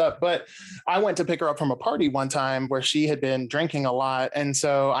 that kind of stuff. But I went to pick her up from a party one time where she had been drinking a lot. And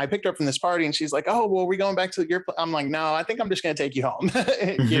so I picked her up from this party and she's like, oh, well, we're going back to your I'm like, no, I think I'm just going to take you home,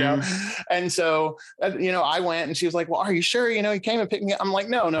 And so, I went and she was like, well, are you sure? You came and picked me up. I'm like,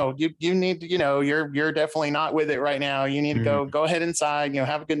 no, you need to, you're definitely not with it right now. You need to go ahead inside,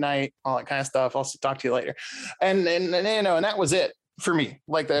 have a good night, all that kind of stuff. I'll talk to you later. And that was it for me.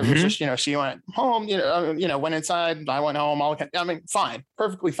 Like that was just, she went home, went inside, I went home, fine,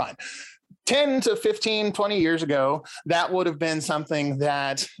 perfectly fine. 10 to 15, 20 years ago, that would have been something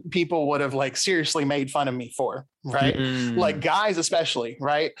that people would have seriously made fun of me for. Right. Like guys, especially.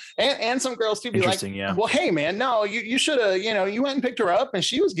 Right. And some girls too be like, well, hey man, no, you should have, you went and picked her up and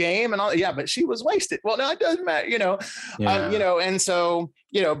she was game and all. Yeah. But she was wasted. Well, no, it doesn't matter, and so,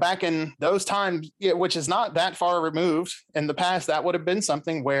 back in those times, which is not that far removed in the past, that would have been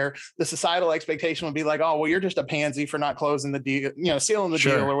something where the societal expectation would be like, oh, well, you're just a pansy for not closing the deal, sealing the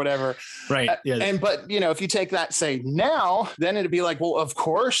deal or whatever. Right. Yeah. But if you take that, say now, then it'd be like, well, of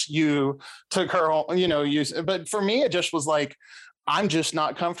course you took her home, but for me, it just was like, I'm just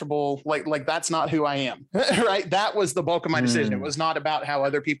not comfortable. Like that's not who I am. Right. That was the bulk of my decision. It was not about how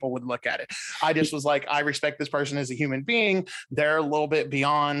other people would look at it. I just was like, I respect this person as a human being. They're a little bit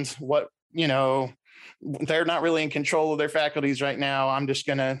beyond what, they're not really in control of their faculties right now. I'm just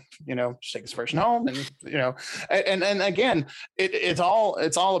gonna, just take this person home, and and again, it's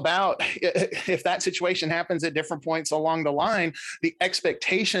all about if that situation happens at different points along the line, the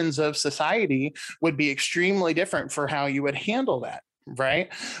expectations of society would be extremely different for how you would handle that.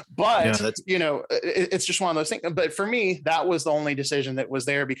 Right. But, it's just one of those things. But for me, that was the only decision that was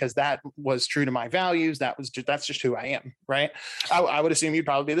there because that was true to my values. That's just who I am. Right. I would assume you'd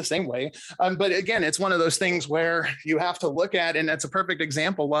probably be the same way. But again, it's one of those things where you have to look at, and that's a perfect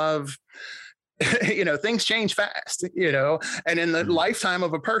example of, things change fast, and in the lifetime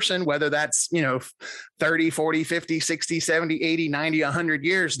of a person, whether that's, 30, 40, 50, 60, 70, 80, 90, 100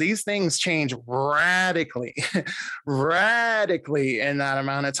 years, these things change radically in that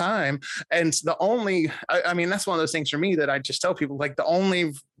amount of time. And that's one of those things for me that I just tell people, like the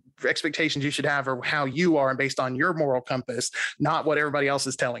only expectations you should have are how you are and based on your moral compass, not what everybody else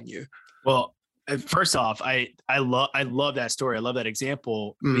is telling you. Well, first off, I love that story. I love that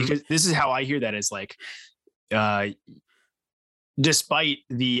example because this is how I hear that is like, despite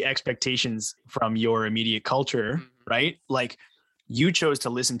the expectations from your immediate culture, right? Like you chose to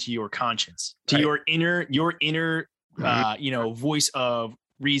listen to your conscience, to your inner, voice of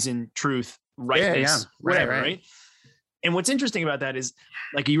reason, truth, rightness, whatever. Right. And what's interesting about that is,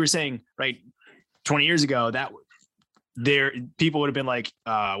 like you were saying, right, 20 years ago, that people would have been like,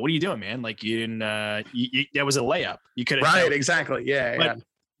 what are you doing, man? Like you didn't, that was a layup. You could have. Right. Exactly. Yeah. But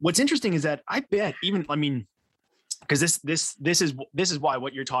what's interesting is that I bet because this is why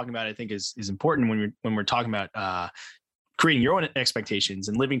what you're talking about, I think is important when we're talking about creating your own expectations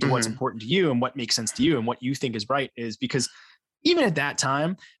and living to what's important to you and what makes sense to you and what you think is right, is because even at that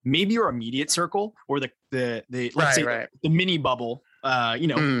time, maybe your immediate circle or the mini bubble,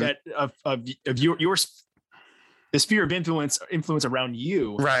 that of your the sphere of influence around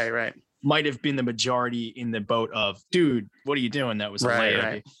you, right, might have been the majority in the boat of, dude, what are you doing? That was a layup.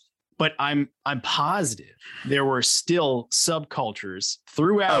 Right. But I'm positive there were still subcultures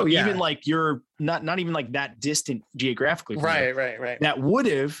throughout, even like you're not even like that distant geographically. Right. That would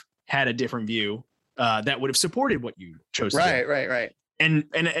have had a different view. That would have supported what you chose. Right.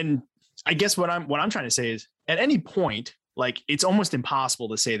 And I guess what I'm trying to say is, at any point, like, it's almost impossible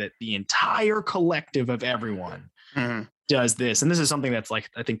to say that the entire collective of everyone does this. And this is something that's,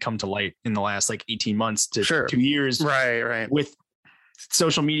 like, I think come to light in the last like 18 months to 2 years. Right. With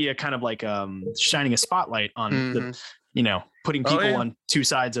social media kind of like shining a spotlight on the, putting people on two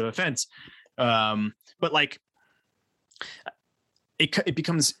sides of a fence. But like it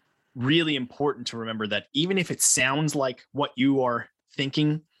becomes really important to remember that even if it sounds like what you are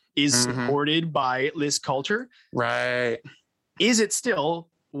thinking is supported by this culture, right, is it still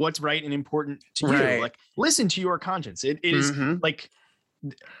what's right and important to you? Like, listen to your conscience. It is like,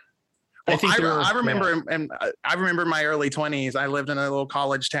 well, I remember, and I remember my early 20s. I lived in a little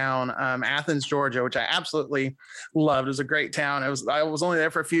college town, Athens, Georgia, which I absolutely loved. It was a great town. I was only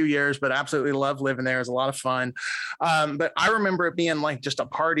there for a few years, but absolutely loved living there. It was a lot of fun. But I remember it being like just a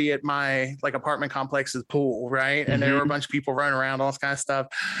party at my like apartment complex's pool, right? And there were a bunch of people running around, all this kind of stuff.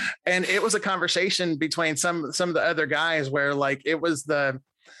 And it was a conversation between some of the other guys where, like, it was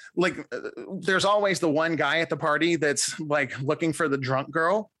there's always the one guy at the party that's like looking for the drunk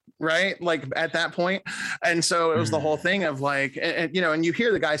girl, right? Like at that point. And so it was the whole thing of like, and you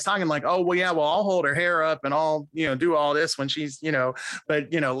hear the guys talking like, oh, well, yeah, well, I'll hold her hair up and I'll, do all this when she's,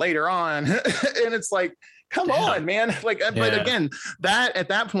 but later on. And it's like, come on, man. Like, but again, that at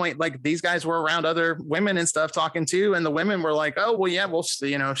that point, like, these guys were around other women and stuff talking too. And the women were like, oh, well, yeah, well,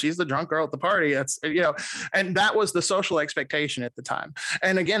 she's the drunk girl at the party. That's, and that was the social expectation at the time.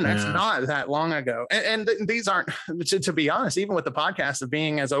 And again, that's not that long ago. And these aren't, to be honest, even with the podcast of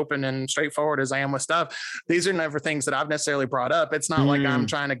being as open and straightforward as I am with stuff, these are never things that I've necessarily brought up. It's not like I'm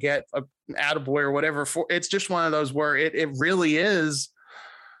trying to get a attaboy or whatever it's just one of those where it really is,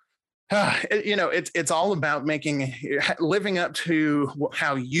 it's all about living up to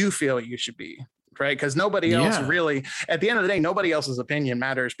how you feel you should be, right? Because nobody else really, at the end of the day, nobody else's opinion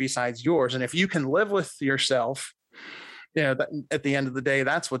matters besides yours. And if you can live with yourself, at the end of the day,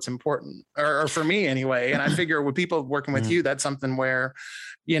 that's what's important, or for me anyway. And I figure with people working with you, that's something where,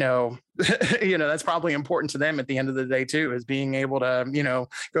 that's probably important to them at the end of the day too, is being able to,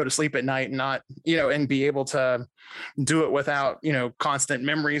 go to sleep at night and not, and be able to do it without, constant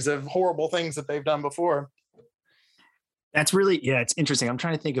memories of horrible things that they've done before. That's really, it's interesting. I'm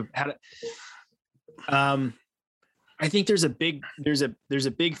trying to think of how to, I think there's a big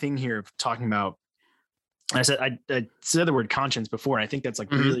thing here of talking about. I said the word conscience before, and I think that's like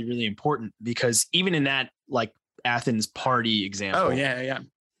really, really important, because even in that like Athens party example,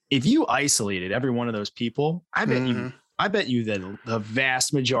 if you isolated every one of those people, I bet you that the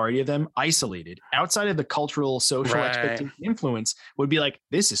vast majority of them isolated outside of the cultural, social expectation influence would be like,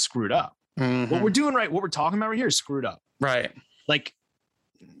 this is screwed up. What we're doing right, what we're talking about right here is screwed up. Right.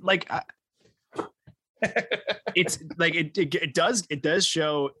 It's like it does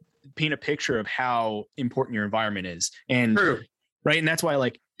show, paint a picture of how important your environment is. And right. And that's why,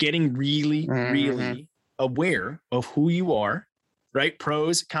 like, getting really, really aware of who you are, right?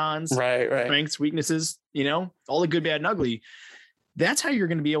 Pros, cons, strengths, weaknesses, all the good, bad, and ugly. That's how you're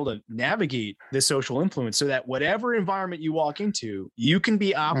going to be able to navigate the social influence, so that whatever environment you walk into, you can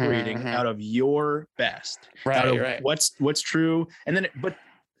be operating out of your best, what's true. And then,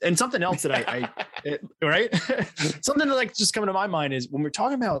 and something else that I something that like just coming to my mind is when we're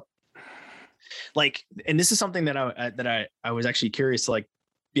talking about, like, and this is something that I was actually curious to like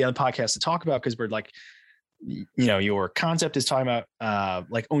be on the podcast to talk about, because we're like, your concept is talking about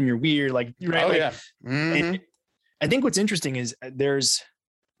like own your weird, like, right? And I think what's interesting is there's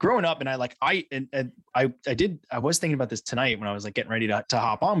growing up, and I was thinking about this tonight when I was like getting ready to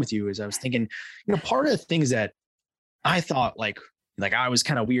hop on with you, is I was thinking, part of the things that I thought like like I was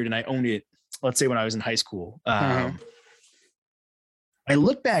kind of weird and I owned it. Let's say when I was in high school. I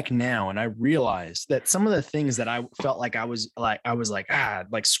look back now and I realized that some of the things that I felt like I was like,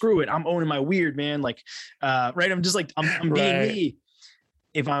 screw it, I'm owning my weird, man. Like, right. I'm just like, I'm being Right. me.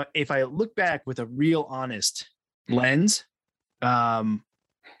 If I look back with a real honest lens, I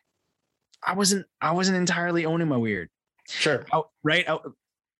wasn't entirely owning my weird. Sure. Right.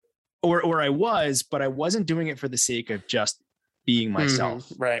 Or I was, but I wasn't doing it for the sake of just being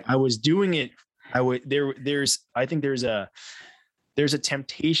myself. Right. I was doing it. I think there's a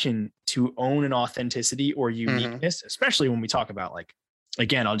temptation to own an authenticity or uniqueness, especially when we talk about, like,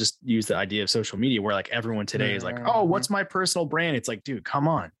 again, I'll just use the idea of social media where like everyone today is like, oh, what's my personal brand? It's like, dude, come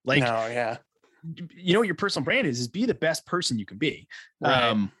on. Like, no, yeah. You know what your personal brand is be the best person you can be.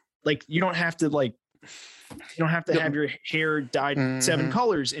 Right. Like you don't have to have your hair dyed 7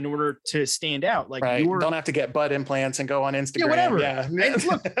 colors in order to stand out. Like you don't have to get butt implants and go on Instagram. Yeah, whatever. Yeah. And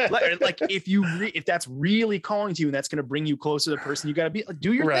look, like if that's really calling to you and that's going to bring you closer to the person you got to be,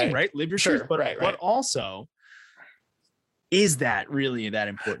 do your thing, right? Live your truth. But also, is that really that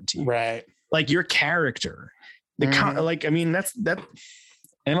important to you? Right. Like your character, like, I mean, that's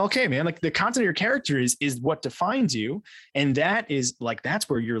MLK, man. Like the content of your character is what defines you. And that is like, that's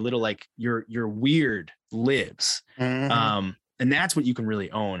where your little, like your weird lives. And that's what you can really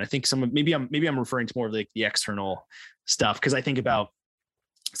own. I think maybe I'm referring to more of like the external stuff. Cause I think about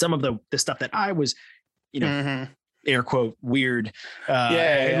some of the stuff that I was, air quote weird,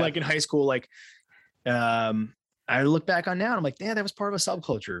 like in high school, like, I look back on now and I'm like, yeah, that was part of a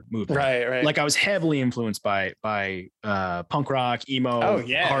subculture movement. Right. Like I was heavily influenced by punk rock, emo,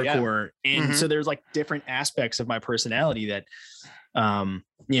 hardcore. And so there's like different aspects of my personality that, but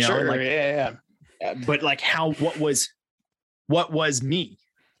like what was me?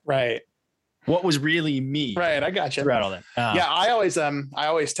 Right. What was really me? Right. I got you. Throughout all that. I always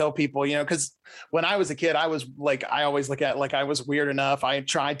tell people, because when I was a kid, I always look at like I was weird enough. I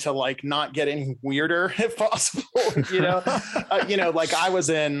tried to like not get any weirder if possible. Like I was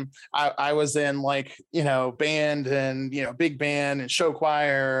in like, band and, big band and show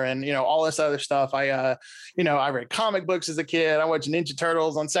choir and, all this other stuff. I read comic books as a kid. I watched Ninja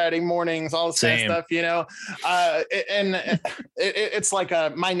Turtles on Saturday mornings, all this kind of stuff, it's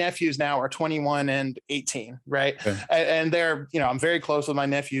like my nephews now are 21 and 18. Right. Okay. And they're, I'm very close with my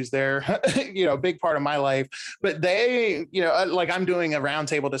nephews. They're, a big part of my life, but they, like I'm doing a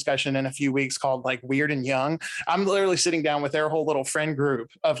roundtable discussion in a few weeks called like Weird and Young. I'm literally sitting down with their whole little friend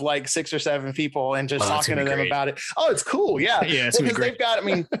group of like 6 or 7 people and just talking to them about it. Oh, it's cool. Yeah. Because they've got,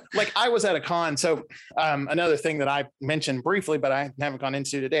 like I was at a con. So another thing that I mentioned briefly, but I haven't gone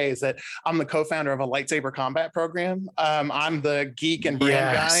into today is that I'm the co-founder of a lightsaber combat program. I'm the geek and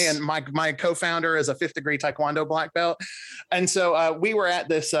brand guy. And my co-founder is a 5th degree Taekwondo black belt. And so we were at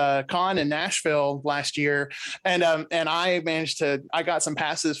this con in Nashville last year, and I got some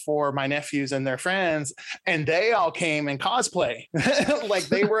passes for my nephews and their friends, and they all came in cosplay, like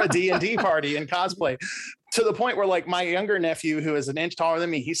they were a D&D party in cosplay. To the point where like my younger nephew, who is an inch taller than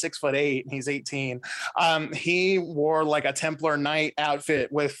me, he's 6'8" and he's 18. He wore like a Templar knight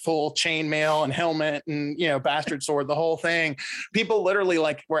outfit with full chainmail and helmet and, bastard sword, the whole thing. People literally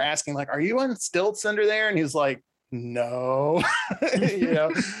like were asking like, are you on stilts under there? And he's like, no,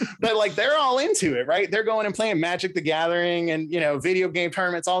 but like they're all into it, right? They're going and playing Magic the Gathering and, video game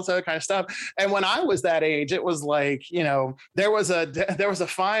tournaments, all that kind of stuff. And when I was that age, it was like, there was a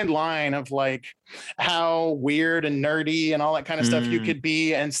fine line of like how weird and nerdy and all that kind of stuff you could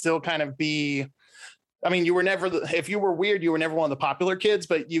be and still kind of be. You were never, if you were weird, you were never one of the popular kids,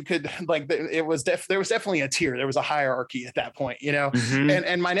 but you could like, there was definitely a tier. There was a hierarchy at that point,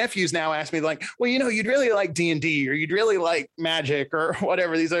 and my nephews now ask me like, well, you'd really like D&D or you'd really like Magic or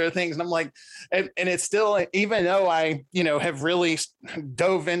whatever, these other things. And I'm like, and it's still, even though I, have really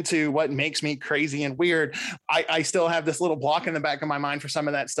dove into what makes me crazy and weird, I still have this little block in the back of my mind for some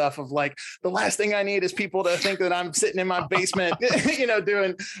of that stuff of like, the last thing I need is people to think that I'm sitting in my basement,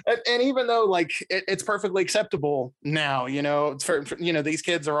 doing, and even though like it's perfectly acceptable now, for these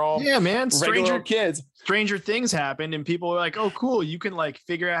kids are all regular kids. Stranger things happened and people are like, oh cool, you can like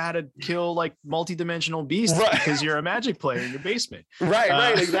figure out how to kill like multi-dimensional beasts because you're a Magic player in your basement.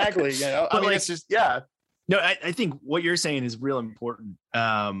 Right, exactly. It's just no, I think what you're saying is real important.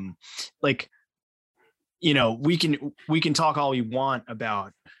 We can talk all we want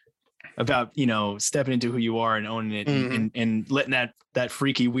about stepping into who you are and owning it and letting that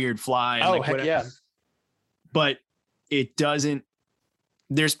freaky weird fly. And heck yeah. But it doesn't,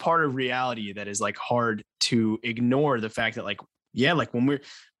 there's part of reality that is like hard to ignore, the fact that like, when we're,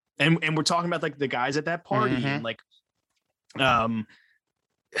 and we're talking about like the guys at that party and like, um,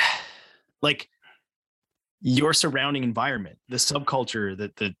 like your surrounding environment, the subculture,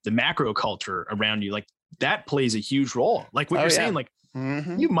 the macro culture around you, like that plays a huge role. Like what you're saying, like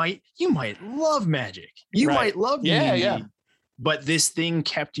you might love magic, you might love D&D, but this thing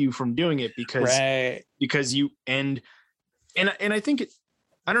kept you from doing it because you and I think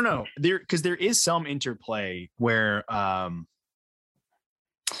I don't know because there is some interplay where I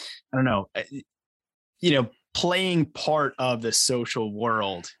don't know, playing part of the social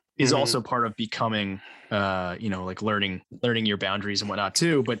world is also part of becoming like learning your boundaries and whatnot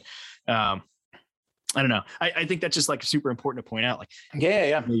too. But I don't know. I think that's just like super important to point out. Like,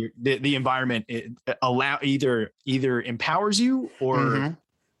 the environment either empowers you or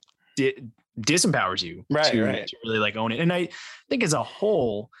disempowers you to really like own it. And I think as a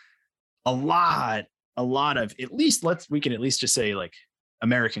whole, a lot of we can at least just say like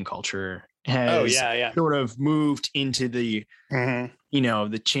American culture has sort of moved into the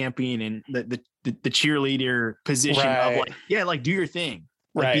the champion and the cheerleader position of like do your thing,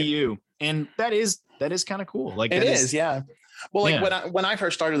 like be you. And that is kind of cool. Like it is. Well, like when I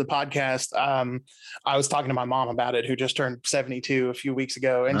first started the podcast, I was talking to my mom about it, who just turned 72 a few weeks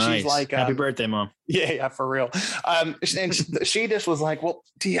ago. And she's like, happy birthday, Mom. Yeah, for real. And she just was like, well,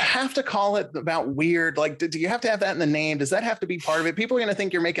 do you have to call it about weird? Like, do you have to have that in the name? Does that have to be part of it? People are going to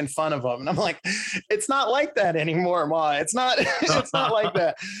think you're making fun of them. And I'm like, it's not like that anymore, Ma. It's not, it's not like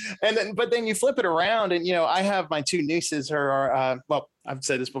that. But then you flip it around and, I have my two nieces who are, well, I've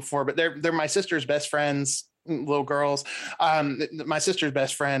said this before, but they're my sister's best friends, little girls. My sister's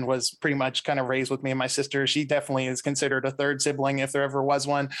best friend was pretty much kind of raised with me and my sister. She definitely is considered a third sibling if there ever was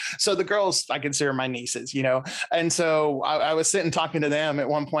one. So the girls, I consider my nieces, and so I was sitting talking to them at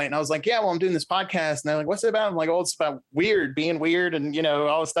one point and I was like, I'm doing this podcast. And they're like, what's it about? I'm like, it's about being weird and,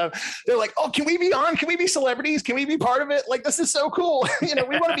 all this stuff. They're like, oh, can we be on? Can we be celebrities? Can we be part of it? Like, this is so cool. We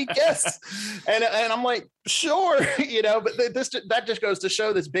want to be guests. And I'm like, sure, but that just goes to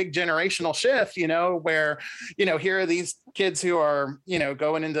show this big generational shift, where, here are these kids who are,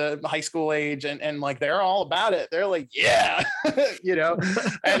 going into high school age and like, they're all about it. They're like, and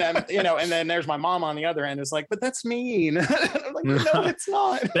and then there's my mom on the other end is like, but that's mean. I'm like, no, it's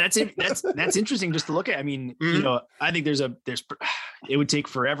not. That's interesting just to look at. I mean, I think there's it would take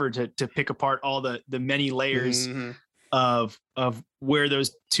forever to pick apart all the many layers of where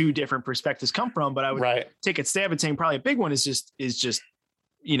those two different perspectives come from. But I would take a stab at saying probably a big one is just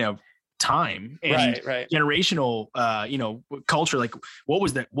time and generational culture. Like what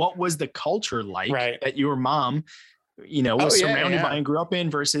was the culture like that your mom was surrounded by and grew up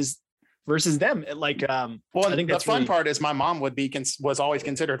in versus them, like I think the fun part is my mom was always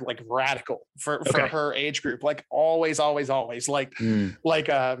considered like radical for her age group, like always like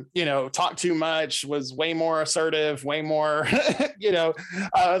talk too much, was way more assertive, way more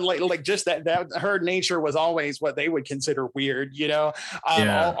like just that her nature was always what they would consider weird,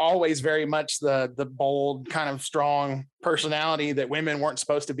 always very much the bold kind of strong personality that women weren't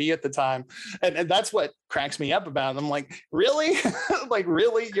supposed to be at the time. And that's what cracks me up about them. Like, really? Like,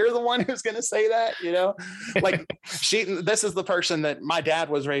 really? You're the one who's going to say that, like this is the person that my dad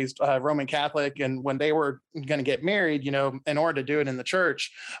was raised Roman Catholic. And when they were going to get married, in order to do it in the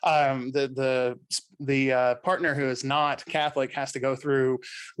church, the partner who is not Catholic has to go through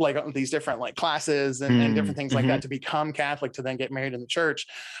like these different like classes and different things like that to become Catholic to then get married in the church.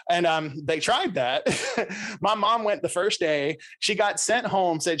 And they tried that. My mom went the first day. She got sent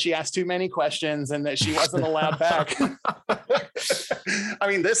home, said she asked too many questions and that she wasn't allowed back. I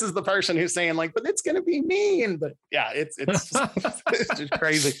mean, this is the person who's saying like, but it's going to be mean. But yeah, it's just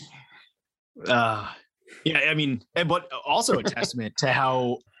crazy. I mean, but also a testament to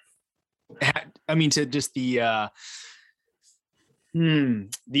how, to just the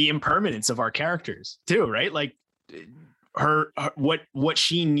impermanence of our characters too, right? Like what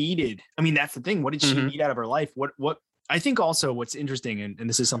she needed. I mean, that's the thing. What did she need out of her life? What I think also what's interesting, and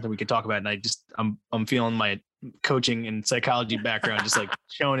this is something we could talk about, and I'm feeling my coaching and psychology background just like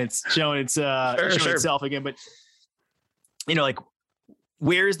showing itself again. But like,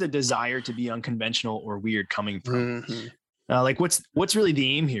 where is the desire to be unconventional or weird coming from? Like what's really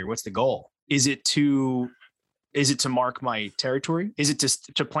the aim here? What's the goal? Is it to mark my territory? Is it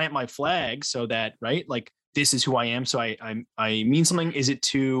to plant my flag so that, right? Like, this is who I am. So I mean something. Is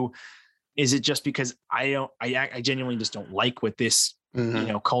it just because I genuinely just don't like what this,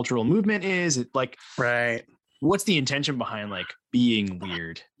 cultural movement is? It like, what's the intention behind like being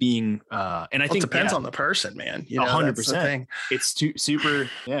weird, and I think it depends on the person, man. 100%. It's super.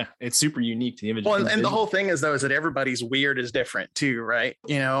 Yeah. It's super unique to the image. Well, and the whole thing is that everybody's weird is different too. Right.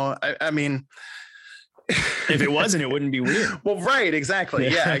 I mean, If it wasn't, it wouldn't be weird. Well, right. Exactly.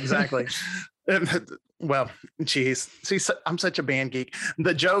 Yeah, exactly. Well, geez. See, I'm such a band geek.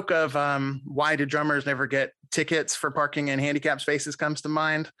 The joke of why do drummers never get tickets for parking in handicap spaces comes to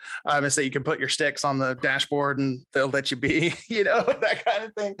mind. Is that you can put your sticks on the dashboard and they'll let you be, that kind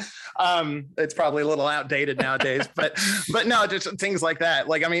of thing. It's probably a little outdated nowadays, but no, just things like that.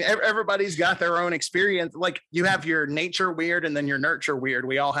 Like, I mean, everybody's got their own experience. Like you have your nature weird and then your nurture weird.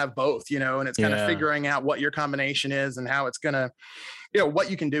 We all have both, and it's kind of figuring out what your combination is and how it's going to,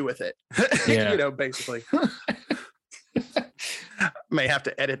 what you can do with it, basically. May have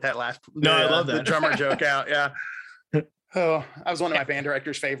to edit that last. I love that. The drummer joke out. Yeah. Oh, I was one of my band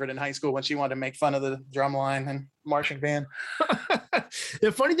director's favorite in high school when she wanted to make fun of the drum line and marching band.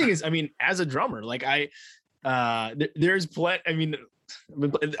 The funny thing is, I mean, as a drummer, like there's this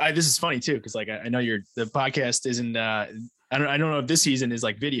is funny too. Cause like, I know the podcast isn't, I don't know if this season is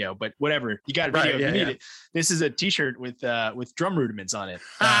like video, but whatever. You got a video if you need it. This is a t-shirt with drum rudiments on it.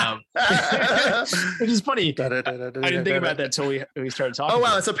 Which is funny. I didn't think about that until we started talking. Oh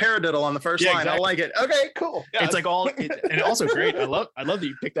wow, it's a paradiddle on the first line. Exactly. I like it. Okay, cool. Yeah. It's like and also great. I love that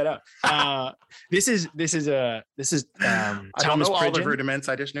you picked that up. This is Thomas I don't know all the rudiments.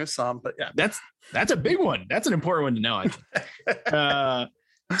 I just knew some, but yeah. That's a big one. That's an important one to know, I think.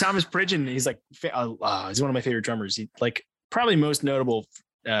 Thomas Pridgeon, he's like he's one of my favorite drummers. He like probably most notable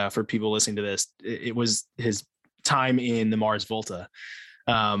for people listening to this. It was his time in the Mars Volta.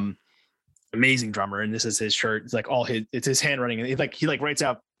 Amazing drummer, and this is his shirt. It's like it's his handwriting, and he writes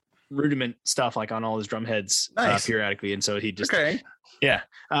out rudiment stuff like on all his drum heads periodically, and so he just yeah.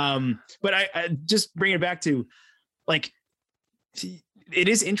 But I just bring it back to like it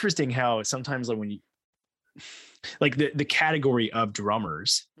is interesting how sometimes like when you like the category of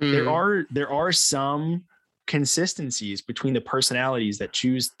drummers, there are some consistencies between the personalities that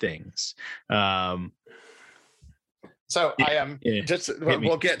choose things. So I am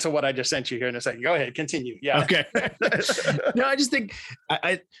we'll get to what I just sent you here in a second. Go ahead, continue. Yeah. Okay. No, I just think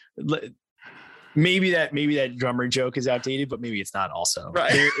I maybe that drummer joke is outdated, but maybe it's not also.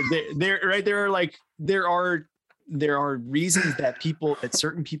 Right. There are reasons that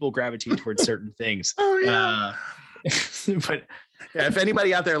certain people gravitate towards certain things. Oh yeah. But yeah, if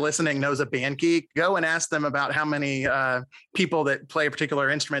anybody out there listening knows a band geek, go and ask them about how many people that play a particular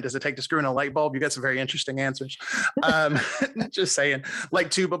instrument does it take to screw in a light bulb. You get some very interesting answers. Just saying,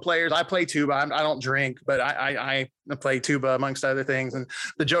 like tuba players. I play tuba. I don't drink, but I play tuba amongst other things. And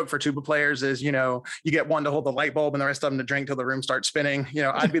the joke for tuba players is, you get one to hold the light bulb and the rest of them to drink till the room starts spinning.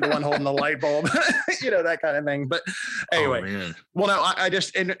 I'd be the one holding the light bulb, that kind of thing. But anyway, well, no, I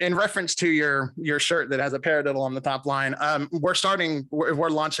just in reference to your shirt that has a paradiddle on the top line. We're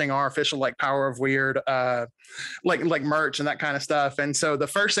launching our official like Power of Weird like merch and that kind of stuff. And so the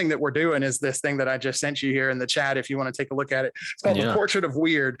first thing that we're doing is this thing that I just sent you here in the chat if you want to take a look at it. It's called the Portrait of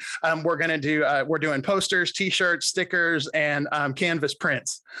Weird. We're doing posters, t-shirts, stickers, and canvas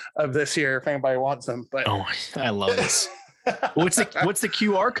prints of this here if anybody wants them. But I love this. What's the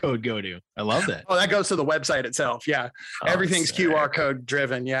QR code go to? I love that. Oh, that goes to the website itself. Yeah. Everything's QR code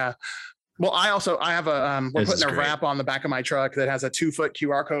driven. Yeah. Well, I have we're putting a wrap on the back of my truck that has a 2-foot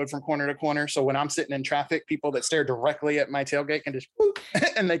QR code from corner to corner. So when I'm sitting in traffic, people that stare directly at my tailgate can just whoop,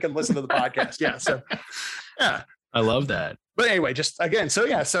 and they can listen to the podcast. Yeah. So, yeah. I love that. But anyway, just again, so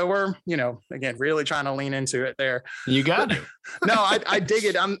we're, again, really trying to lean into it there. You got to. No, I dig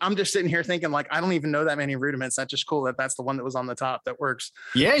it. I'm just sitting here thinking like, I don't even know that many rudiments. That's just cool that's the one that was on the top that works.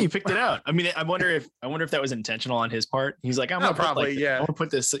 Yeah, you picked it out. I mean, I wonder if that was intentional on his part. He's like, I'm going to put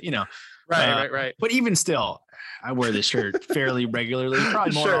this, Right. But even still, I wear this shirt fairly regularly,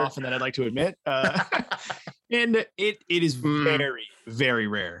 probably more often than I'd like to admit. And it is very, very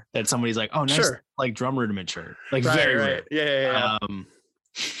rare that somebody's like, oh, nice, like drum rudiment shirt. Like very rare. Yeah.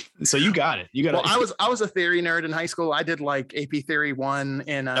 So you got it. Well, I was a theory nerd in high school. I did like AP Theory 1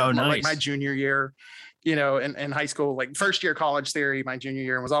 in like my junior year. In high school, like first year college theory, my junior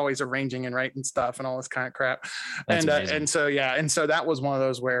year, and was always arranging and writing stuff and all this kind of crap. And so that was one of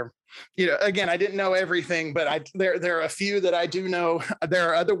those where, again, I didn't know everything, but there are a few that I do know. There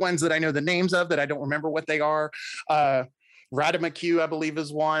are other ones that I know the names of that I don't remember what they are. Radamacue, I believe,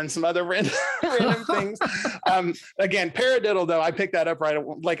 is one. Some other random things. Again, paradiddle though, I picked that up right.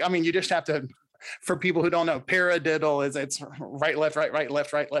 Like, I mean, you just have to. For people who don't know, paradiddle it's right, left, right,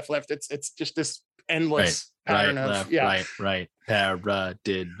 left, right, left, left. It's just this endless pattern of left, yeah. right,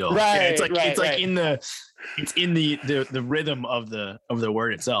 paradiddle. Right, It's like right, right. it's in the rhythm of the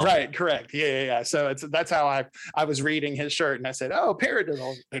word itself. Right, correct. Yeah. So that's how I was reading his shirt, and I said, "Oh,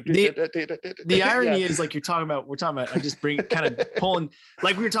 paradiddle." The irony is, like, we're talking about. I just bring kind of pulling,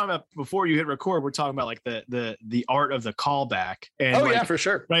 like we were talking about before you hit record. We're talking about like the art of the callback. And oh like, yeah, for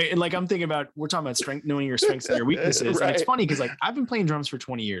sure. Right, and like I'm thinking about, we're talking about knowing your strengths and your weaknesses. Right. And it's funny because like I've been playing drums for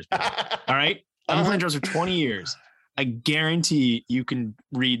 20 years. All right, I've been playing drums for 20 years. I guarantee you can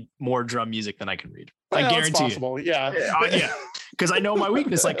read more drum music than I can read. Well, I guarantee it's possible. Yeah. Yeah. Because I know my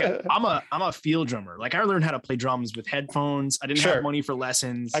weakness. Like I'm a field drummer. Like I learned how to play drums with headphones. I didn't have money for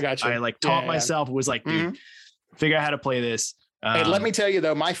lessons. I got you. I like taught myself. It was like, dude, figure out how to play this. Hey, let me tell you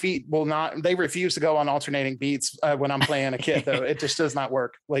though, my feet will not. They refuse to go on alternating beats when I'm playing a kit. Though it just does not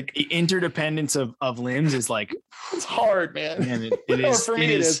work. Like the interdependence of limbs is like it's hard, man. It is. For me,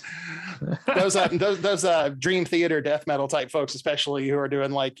 it is. Those dream theater death metal type folks, especially who are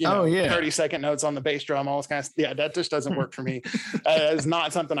doing like 30-second notes on the bass drum, all this kind of that just doesn't work for me. It's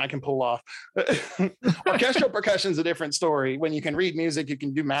not something I can pull off. Orchestral percussion is a different story. When you can read music, you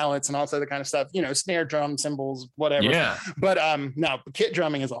can do mallets and all that kind of stuff. Snare drum, cymbals, whatever. Yeah. But no, kit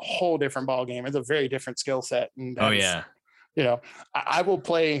drumming is a whole different ball game. It's a very different skill set. And I will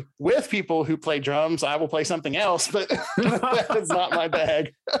play with people who play drums. I will play something else, but that is not my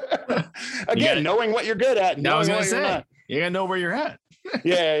bag. Again, knowing what you're good at. I was going to say, you got to know where you're at.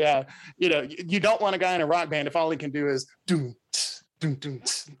 Yeah. You don't want a guy in a rock band if all he can do is doom, doom, doom,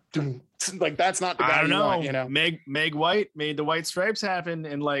 doom. Like that's not the guy I don't you know. want. Meg White made the White Stripes happen,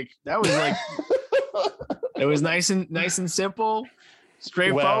 and like that was like it was nice and simple,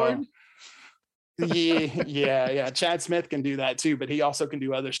 straightforward. Well, yeah. Chad Smith can do that too, but he also can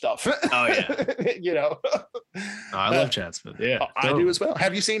do other stuff. Oh yeah. I love Chad Smith. Yeah, I do as well.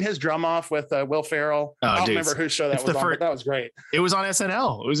 Have you seen his drum off with Will Ferrell? I don't remember whose show that was on, but that was great. It was on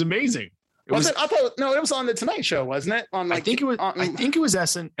SNL. It was amazing. It was. I thought it was on the Tonight Show, wasn't it? On like, I think it was. I think it was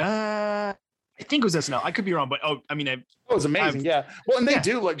SNL. I think it was SNL. I could be wrong, but it was amazing. Yeah. Well, and they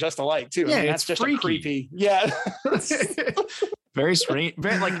do look just alike too. Yeah, that's just freaky. a creepy. Yeah. Very strange.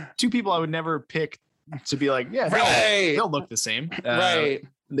 Very, like two people I would never pick to be like, yeah, they'll look the same. Right.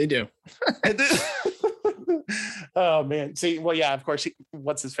 They do. Oh man. See, well, yeah, of course.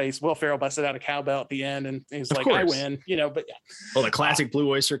 What's his face? Will Ferrell busted out a cowbell at the end, and he's like, "I win," But yeah. Well, the classic Blue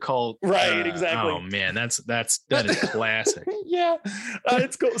Oyster Cult. Right. Exactly. Oh man, that is classic. Yeah,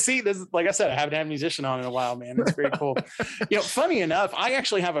 it's cool. See, this is, like I said, I haven't had a musician on in a while, man. It's very cool. Funny enough, I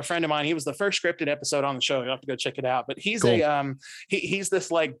actually have a friend of mine. He was the first scripted episode on the show. You'll have to go check it out. But he's cool. He's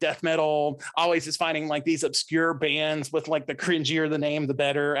this like death metal. Always is finding like these obscure bands with like the cringier the name, the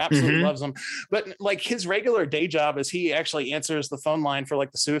better. Absolutely loves them. But like his regular day job is he actually answers the phone line for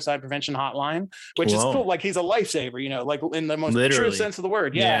like the suicide prevention hotline, which is cool. Like he's a lifesaver, like in the most true sense of the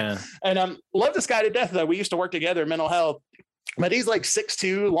word. Yeah. And love this guy to death though. We used to work together in mental health. But he's like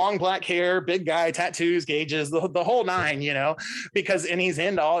 6'2", long black hair, big guy, tattoos, gauges, the whole nine, and he's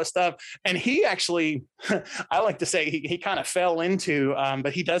into all this stuff. And he actually, I like to say he kind of fell into,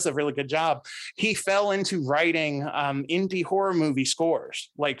 but he does a really good job. He fell into writing indie horror movie scores,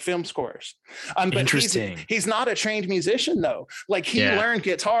 like film scores. But interesting. He's not a trained musician though. Like he learned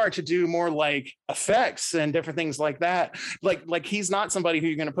guitar to do more like effects and different things like that. Like he's not somebody who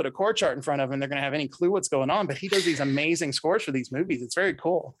you're going to put a chord chart in front of and they're going to have any clue what's going on, but he does these amazing scores for these movies. It's very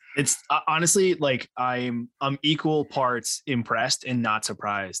cool. It's honestly like I'm equal parts impressed and not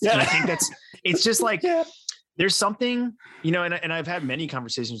surprised. Yeah. And I think it's just like there's something, and I've had many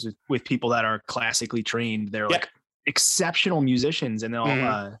conversations with people that are classically trained. They're like exceptional musicians, and they'll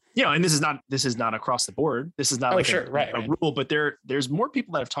and this is not across the board. This is not a rule, but there's more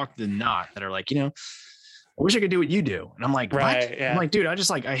people that I've talked to than not that are like, I wish I could do what you do. And I'm like, what? Yeah. I'm like, dude, I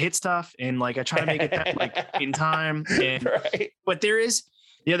hit stuff and like, I try to make it like in time. And, but there's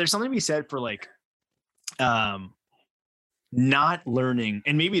something to be said for like, not learning.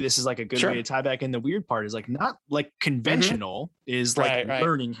 And maybe this is like a good way to tie back in. The weird part is like, not like conventional is like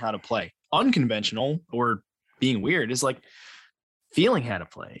learning how to play. Unconventional or being weird is like feeling how to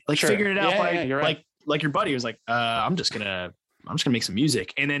play, like figuring it out like your buddy was like, I'm just gonna make some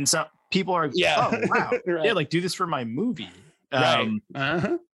music. And then some people are, oh wow, like do this for my movie.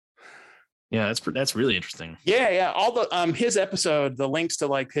 Yeah, that's really interesting. Yeah. All the his episode, the links to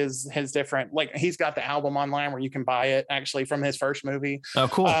like his different, like he's got the album online where you can buy it actually from his first movie. Oh,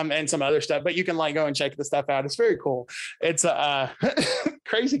 cool. And some other stuff, but you can like go and check the stuff out. It's very cool. It's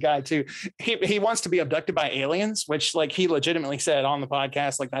crazy guy too. He wants to be abducted by aliens, which like he legitimately said on the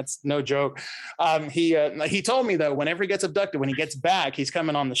podcast, like that's no joke. He told me though, whenever he gets abducted, when he gets back, he's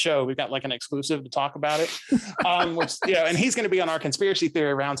coming on the show. We've got like an exclusive to talk about it. Which, and he's going to be on our conspiracy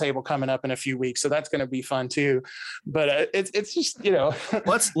theory roundtable coming up in a few weeks. So that's going to be fun too. But it's just,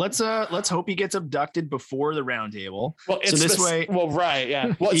 let's hope he gets abducted before the roundtable. Well, so this way, right.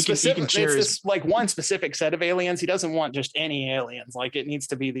 Yeah. Well, he can share it's like one specific set of aliens. He doesn't want just any aliens. Like it needs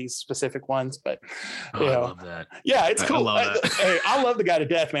to be these specific ones, but I love that. Yeah, it's cool. I love the guy to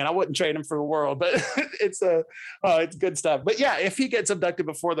death, man. I wouldn't trade him for the world, but it's good stuff. But yeah, if he gets abducted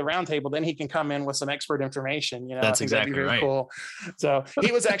before the roundtable, then he can come in with some expert information. That's exactly very right. Cool. So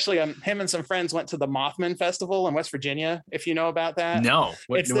he was actually him and some friends went to the Mothman Festival in West Virginia. If you know about that, no,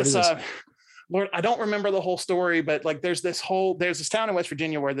 what is this? Lord, I don't remember the whole story, but like there's this town in West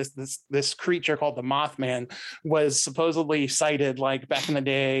Virginia where this creature called the Mothman was supposedly sighted like back in the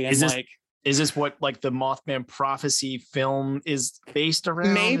day, and Is this what like the Mothman prophecy film is based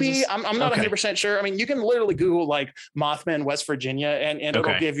around? Maybe I'm not 100% sure. I mean, you can literally Google like Mothman, West Virginia, and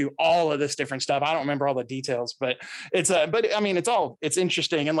it'll give you all of this different stuff. I don't remember all the details, but it's it's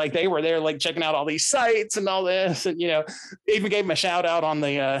interesting. And like they were there like checking out all these sites and all this, and even gave him a shout out on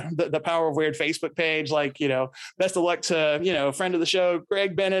the Power of Weird Facebook page. Like, best of luck to friend of the show,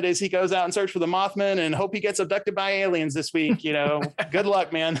 Greg Bennett, as he goes out and search for the Mothman and hope he gets abducted by aliens this week. Good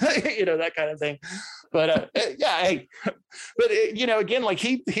luck, man. That kind of thing. But hey, but again, like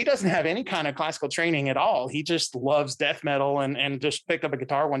he doesn't have any kind of classical training at all. He just loves death metal and just picked up a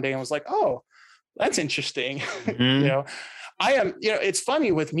guitar one day and was like, oh, that's interesting. Mm-hmm. I am, it's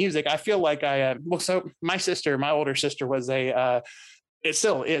funny with music. I feel like so my older sister was it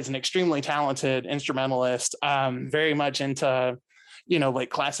still is an extremely talented instrumentalist, very much into like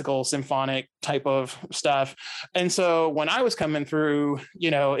classical symphonic type of stuff. And so when I was coming through,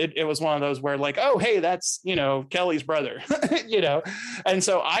 it was one of those where like, oh, hey, that's, Kelly's brother, and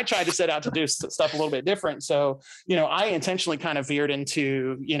so I tried to set out to do stuff a little bit different. So, I intentionally kind of veered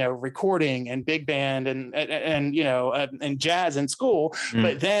into, recording and big band and jazz in school,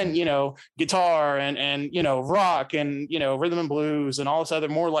 but then, guitar and rock and, rhythm and blues and all this other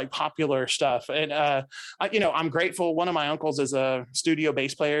more like popular stuff. And, I'm grateful. One of my uncles is a studio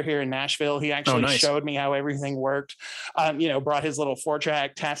bass player here in Nashville. He actually showed me how everything worked. Brought his little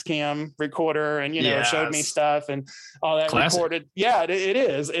 4-track Tascam recorder and showed me stuff and all that. Classic. Recorded. Yeah, it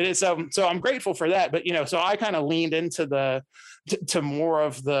is. So I'm grateful for that. But so I kind of leaned into more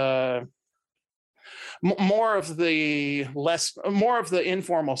of the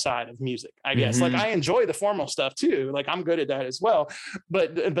informal side of music, I guess. Mm-hmm. Like I enjoy the formal stuff too. Like I'm good at that as well.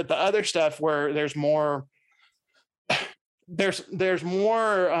 But the other stuff where there's more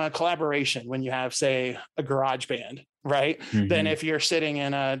collaboration when you have, say, a garage band, right? Mm-hmm. Than if you're sitting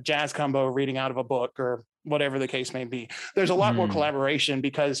in a jazz combo reading out of a book or whatever the case may be. There's a lot more collaboration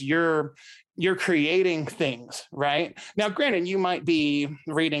because you're creating things, right? Now, granted, you might be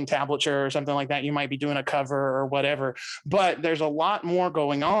reading tablature or something like that. You might be doing a cover or whatever, but there's a lot more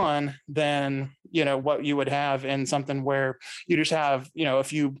going on than, what you would have in something where you just have, a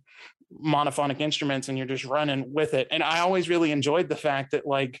few monophonic instruments and you're just running with it. And I always really enjoyed the fact that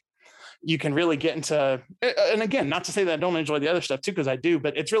like you can really get into, and again, not to say that I don't enjoy the other stuff too, because I do,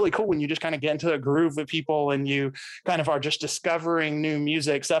 but it's really cool when you just kind of get into a groove with people and you kind of are just discovering new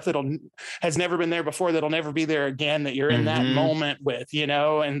music, stuff has never been there before, that'll never be there again, that you're in that moment with,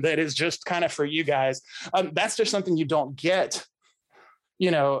 and that is just kind of for you guys. That's just something you don't get,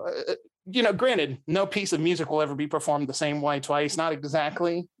 granted, no piece of music will ever be performed the same way twice, not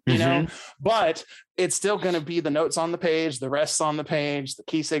exactly, but it's still going to be the notes on the page, the rests on the page, the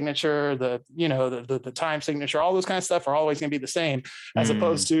key signature, the time signature, all those kind of stuff are always going to be the same, as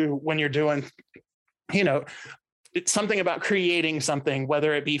opposed to when you're doing, it's something about creating something,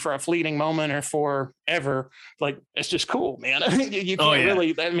 whether it be for a fleeting moment or forever. Like, it's just cool, man. You can't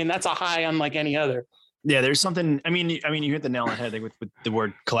really, that's a high unlike any other. Yeah, there's something. I mean, you hit the nail on the head with the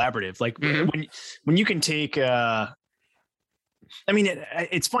word collaborative. Like when you can take.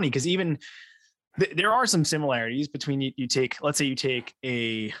 It's funny because even there are some similarities between you take. Let's say you take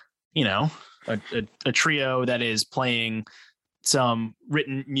a trio that is playing some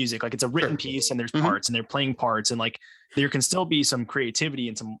written music, like it's a written piece and there's parts and they're playing parts, and like there can still be some creativity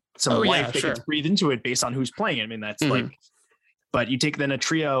and some life that gets breathed into it based on who's playing it. I mean, that's like. But you take then a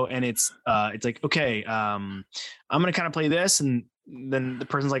trio and it's like, okay, I'm going to kind of play this. And then the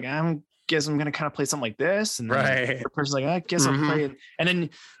person's like, I guess I'm going to kind of play something like this. And then the person's like, I guess I'll play it. And then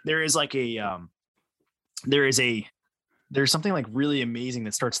there is like there's something like really amazing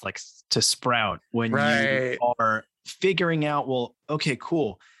that starts like to sprout when you are figuring out, well, okay,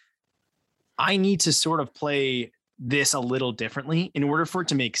 cool. I need to sort of play this a little differently in order for it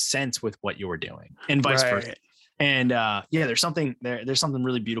to make sense with what you're doing, and vice versa. And there's something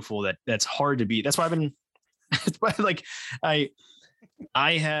really beautiful that's hard to beat. That's why like I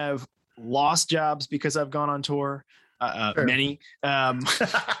have lost jobs because I've gone on tour. Sure. Many. I've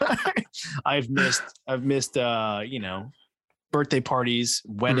missed birthday parties,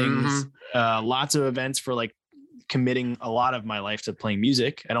 weddings, lots of events for like committing a lot of my life to playing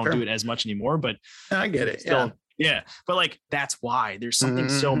music. I don't do it as much anymore, but I get it. Still, yeah. But like, that's why there's something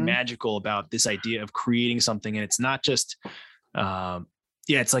so magical about this idea of creating something. And it's not just,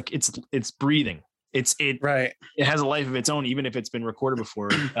 it's like, it's breathing. It has a life of its own, even if it's been recorded before.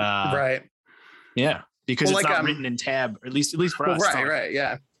 Yeah. Because it's like, not written in tab, or at least for us. Right.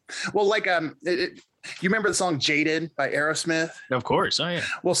 Yeah. Well, like, you remember the song Jaded by Aerosmith? Of course. Oh, yeah.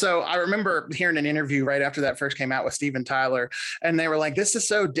 Well, so I remember hearing an interview right after that first came out with Steven Tyler, and they were like, this is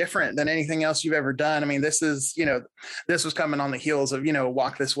so different than anything else you've ever done. I mean, this is, this was coming on the heels of,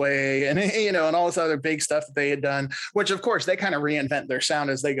 Walk This Way and, and all this other big stuff that they had done, which of course they kind of reinvent their sound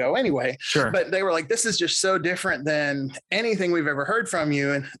as they go anyway. Sure. But they were like, this is just so different than anything we've ever heard from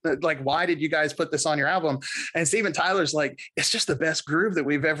you. And like, why did you guys put this on your album? And Steven Tyler's like, it's just the best groove that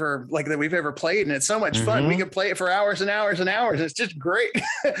we've ever played. And it's so much fun. We could play it for hours and hours and hours. It's just great.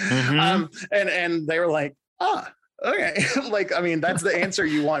 And they were like, okay. Like, I mean, that's the answer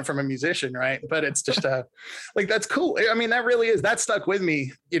you want from a musician, right? But it's just like, that's cool. I mean, that really is, that stuck with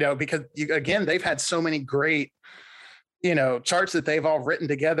me, because again, they've had so many great, charts that they've all written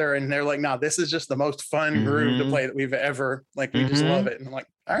together, and they're like, no, this is just the most fun groove to play that we've ever, like, we just love it. And I'm like,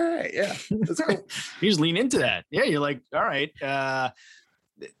 all right, yeah, that's cool. You just lean into that. Yeah. You're like, all right.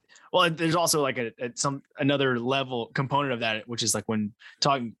 Well, there's also like another level component of that, which is like when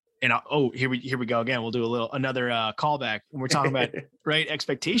talking, and here we go again. We'll do another callback when we're talking about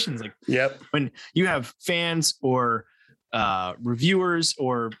expectations. Like, when you have fans or reviewers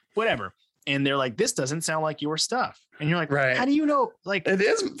or whatever, and they're like, this doesn't sound like your stuff, and you're like, how do you know? Like, it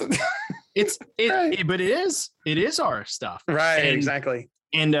is. But it is our stuff, right? And, exactly.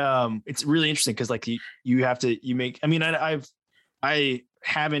 And it's really interesting because like you have to make. I mean, I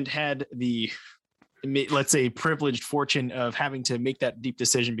haven't had the, let's say, privileged fortune of having to make that deep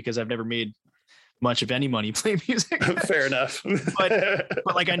decision because I've never made much of any money playing music. Fair enough.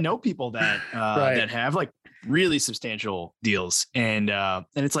 but like, I know people that that have like really substantial deals, and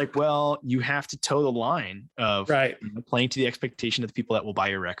it's like, well, you have to toe the line of playing to the expectation of the people that will buy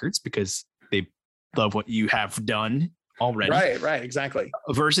your records because they love what you have done already. Right. Exactly.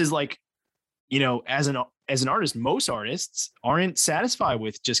 Versus like, as an artist, most artists aren't satisfied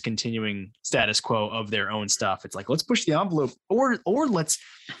with just continuing status quo of their own stuff. It's like, let's push the envelope, or let's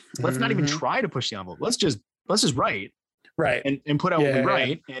not even try to push the envelope. Let's just write, and put out what we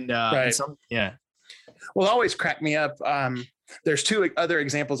write, and Well, it always cracked me up. There's two other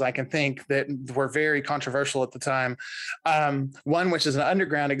examples I can think that were very controversial at the time. One, which is an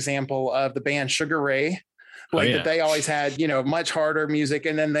underground example of the band Sugar Ray. That they always had, much harder music.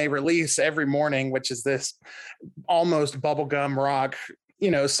 And then they release Every Morning, which is this almost bubblegum rock,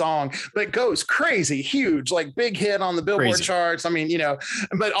 song, but it goes crazy, huge, like big hit on the Billboard charts. I mean,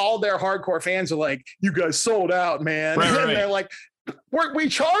 but all their hardcore fans are like, you guys sold out, man. And they're like, we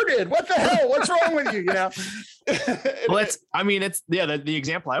charted. What the hell? What's wrong with you? Well, the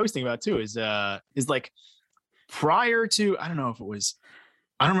example I always think about too is like prior to, I don't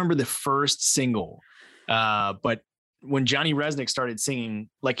remember the first single. But when Johnny Resnick started singing,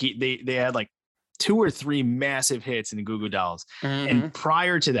 like they had like 2 or 3 massive hits in the Goo Goo Dolls. And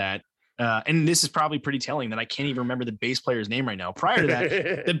prior to that, and this is probably pretty telling that I can't even remember the bass player's name right now. Prior to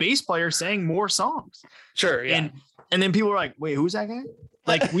that, the bass player sang more songs. Sure. Yeah. And then people were like, wait, who's that guy?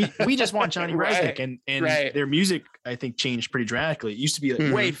 Like we just want Johnny Resnick, and their music, I think, changed pretty dramatically. It used to be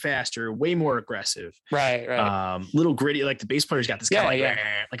like way faster, way more aggressive, little gritty. Like the bass player's got this kind of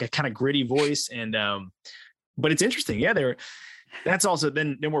like a kind of gritty voice, and but it's interesting. Yeah, that's also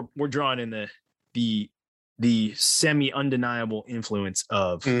then we're drawing in the semi undeniable influence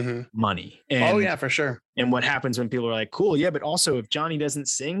of money. And, for sure. And what happens when people are like, cool, yeah, but also if Johnny doesn't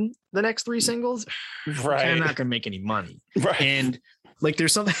sing the next 3 singles, I'm not gonna make any money. And like,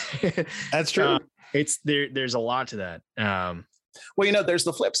 there's something that's true. There's a lot to that. Well, there's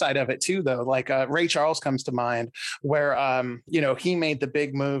the flip side of it too, though. Like Ray Charles comes to mind, where he made the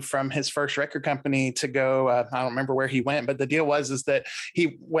big move from his first record company to go. I don't remember where he went, but the deal is that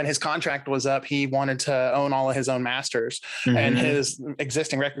when his contract was up, he wanted to own all of his own masters, and his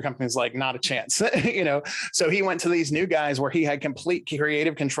existing record company is like, not a chance, So he went to these new guys where he had complete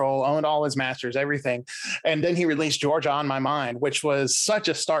creative control, owned all his masters, everything, and then he released Georgia on My Mind, which was such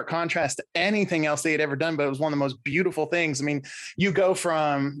a stark contrast to anything else they had ever done, but it was one of the most beautiful things. I mean, you go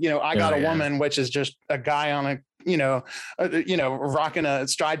from, I Got a Woman, which is just a guy on rocking a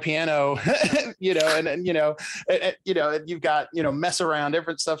stride piano, and you've got, Mess Around,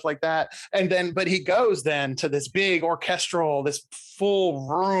 different stuff like that. And then, but he goes then to this big orchestral, this full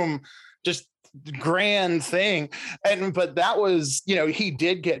room, just grand thing. But that was, he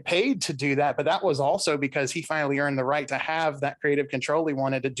did get paid to do that, but that was also because he finally earned the right to have that creative control. He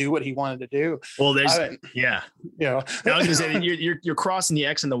wanted to do what he wanted to do. Well, I was gonna say you're crossing the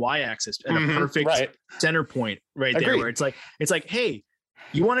X and the Y axis at a perfect center point right there. Agreed. Where it's like, hey,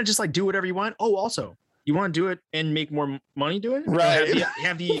 you want to just like do whatever you want. Oh, also, you want to do it and make more money doing it? Right.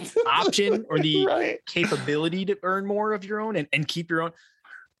 Have the option or the capability to earn more of your own and keep your own.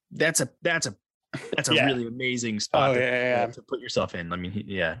 That's a really amazing spot to put yourself in. I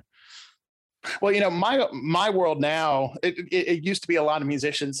mean, Well, my world now, it used to be a lot of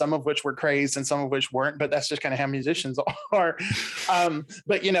musicians, some of which were crazed and some of which weren't, but that's just kind of how musicians are.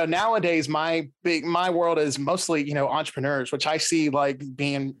 But, nowadays my world is mostly, entrepreneurs, which I see like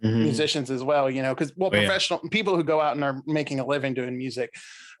being musicians as well, because professional people who go out and are making a living doing music.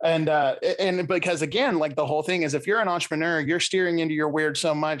 And because again, like the whole thing is, if you're an entrepreneur, you're steering into your weird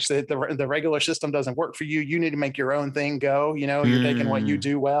so much that the regular system doesn't work for you. You need to make your own thing go, you're taking what you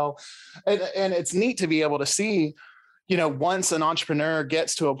do well. And it's neat to be able to see, once an entrepreneur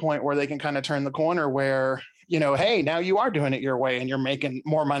gets to a point where they can kind of turn the corner where, hey, now you are doing it your way and you're making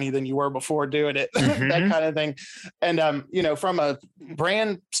more money than you were before doing it, that kind of thing. And, from a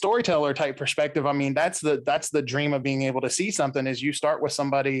brand storyteller type perspective, I mean, that's the dream of being able to see something is you start with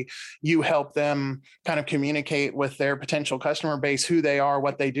somebody, you help them kind of communicate with their potential customer base, who they are,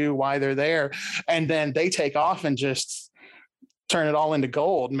 what they do, why they're there. And then they take off and just turn it all into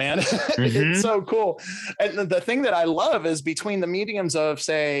gold, man. It's so cool. And the thing that I love is between the mediums of,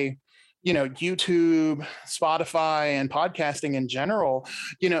 say, YouTube, Spotify, and podcasting in general,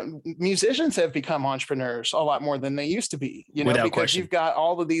 musicians have become entrepreneurs a lot more than they used to be, Without because question. you've got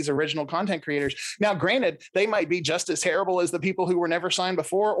all of these original content creators. Now, granted, they might be just as terrible as the people who were never signed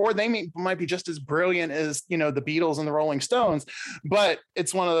before, or they might be just as brilliant as, the Beatles and the Rolling Stones, but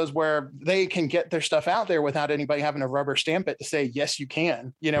it's one of those where they can get their stuff out there without anybody having to rubber stamp it to say, yes, you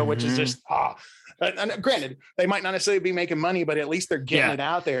can, which is just, and granted, they might not necessarily be making money, but at least they're getting it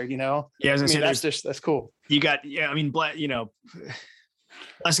out there, Yeah, I was gonna say, that's cool. You got, blessing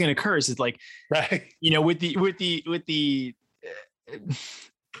and a curse is like, right. With the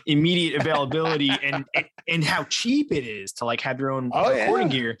immediate availability and how cheap it is to like have your own recording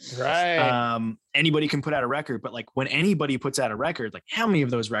gear. Right. Anybody can put out a record, but like when anybody puts out a record, like how many of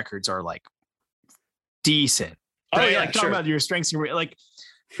those records are like decent? Right? Like talking about your strengths and like.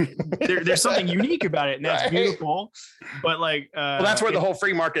 There's something unique about it, and that's beautiful. But like, that's where the whole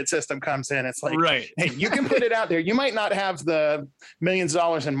free market system comes in. It's like, hey, you can put it out there. You might not have the millions of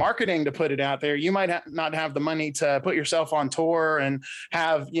dollars in marketing to put it out there. You might not have the money to put yourself on tour and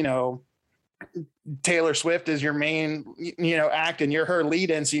have, Taylor Swift is your main, act, and you're her lead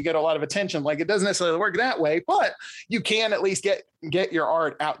in, so you get a lot of attention. Like, it doesn't necessarily work that way, but you can at least get your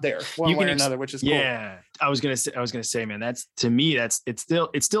art out there one way or another, which is cool. Yeah, I was gonna say, man, that's, to me, it's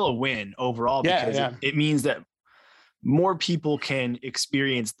still a win overall, because it means that more people can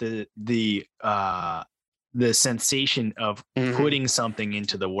experience the sensation of putting something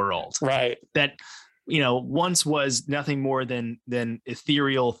into the world, right? That once was nothing more than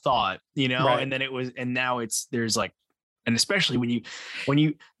ethereal thought, and then it was, and now there's like, and especially when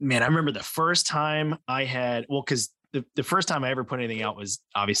you, man, I remember the first time I had, because the first time I ever put anything out was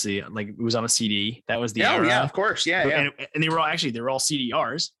obviously like, it was on a CD. That was the era. Yeah, of course. Yeah. And they were all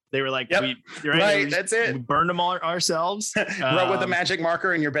CDRs. They were like, that's it. We burned them all ourselves. Wrote with a magic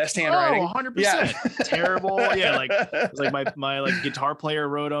marker in your best handwriting. 100%. Yeah. Terrible. Yeah. Like, it was like my like guitar player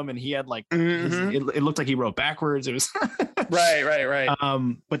wrote them, and he had like, it looked like he wrote backwards. It was right.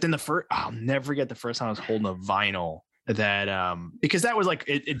 But then I'll never forget the first time I was holding a vinyl that, because that was like,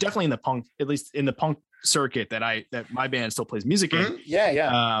 it definitely in the punk, at least in the punk circuit that my band still plays music in.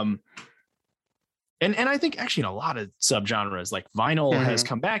 And I think actually in a lot of subgenres, like vinyl has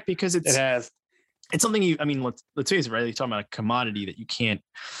come back because it's something let's face it, right? You're talking about a commodity that you can't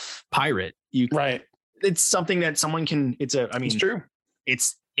pirate. it's something that someone can, it's It's true.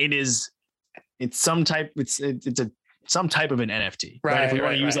 it's some type, some type of an NFT, right? If we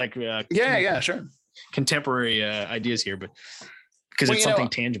want to use like, sure. contemporary ideas here, but because it's something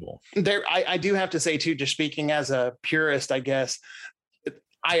tangible. I do have to say too, just speaking as a purist, I guess,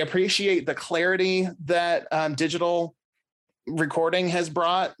 I appreciate the clarity that digital recording has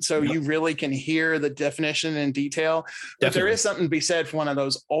brought, so you really can hear the definition in detail. But there is something to be said for one of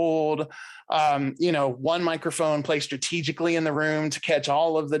those old one microphone placed strategically in the room to catch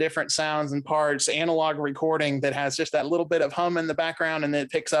all of the different sounds and parts, analog recording that has just that little bit of hum in the background, and then it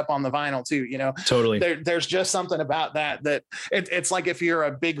picks up on the vinyl too. Totally. There's just something about that it's like if you're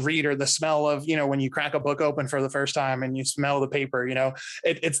a big reader, the smell of when you crack a book open for the first time and you smell the paper,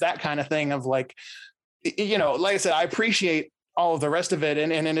 it's that kind of thing of like, like I said, I appreciate all of the rest of it.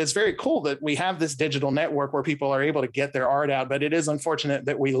 And it's very cool that we have this digital network where people are able to get their art out, but it is unfortunate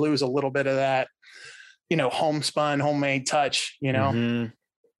that we lose a little bit of that, homespun, homemade touch, Mm-hmm.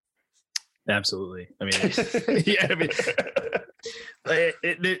 Absolutely. I mean, yeah, I mean,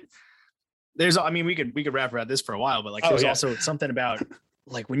 there's, I mean, we could rap about this for a while, but like, there's also something about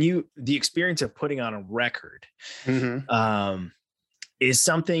like the experience of putting on a record, is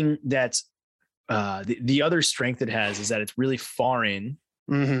something that's, the other strength it has is that it's really foreign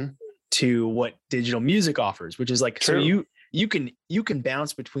to what digital music offers, which is like, true. So you can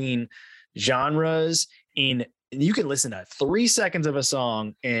bounce between genres and you can listen to 3 seconds of a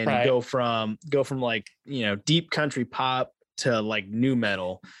song and go from like, deep country pop to like new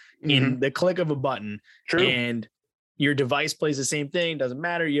metal in the click of a button. True. And your device plays the same thing. Doesn't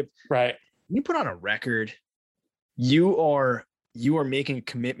matter. You put on a record, you are making a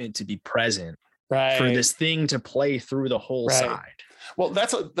commitment to be present. Right. For this thing to play through the whole side. Well,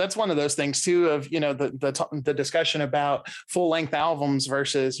 that's one of those things too of, the discussion about full length albums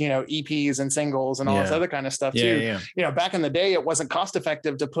versus, EPs and singles and all this other kind of stuff too. Yeah. Back in the day, it wasn't cost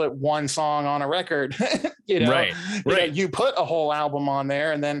effective to put one song on a record, Right. You put a whole album on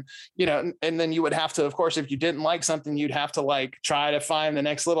there and then, and then you would have to, of course, if you didn't like something, you'd have to like try to find the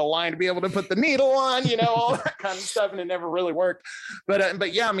next little line to be able to put the needle on, all that kind of stuff. And it never really worked.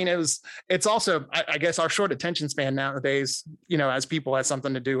 But yeah, I mean, it's also, I guess our short attention span nowadays, as people has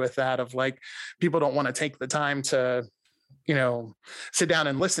something to do with that of like, people don't want to take the time to, sit down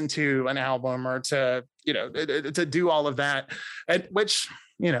and listen to an album or to, to do all of that. And which,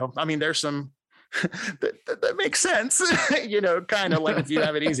 I mean, there's some, that makes sense, kind of like if you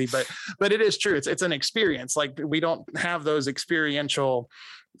have it easy, but it is true. It's an experience. Like we don't have those experiential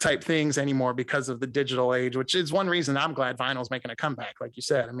type things anymore because of the digital age, which is one reason I'm glad vinyl's making a comeback. Like you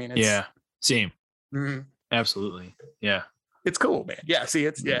said, I mean, same. Mm-hmm. Absolutely. Yeah. It's cool, man. Yeah. See,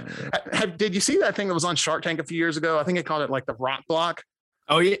 did you see that thing that was on Shark Tank a few years ago? I think they called it like the rock block.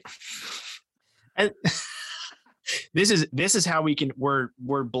 Oh yeah. And this is how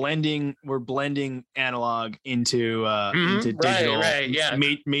we're blending analog into digital,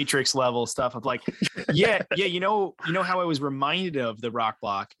 matrix level stuff of like, you know how I was reminded of the rock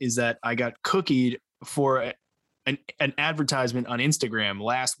block is that I got cookied for an advertisement on Instagram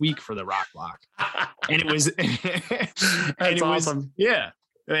last week for the rock block, and it was that's awesome.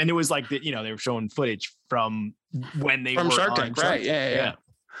 And it was like they were showing footage from when they were Shark on Tank, right? Yeah.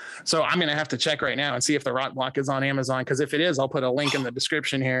 So I'm gonna have to check right now and see if the rock block is on Amazon, because if it is, I'll put a link in the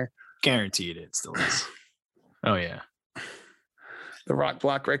description here. Guaranteed it still is. Oh yeah. The rock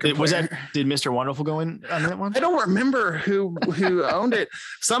block record. Did Mr. Wonderful go in on that one? I don't remember who owned it.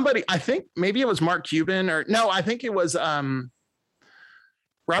 Somebody, I think maybe it was Mark Cuban I think it was Robert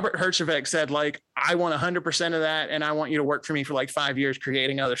Herjavec said like, I want 100% of that. And I want you to work for me for like 5 years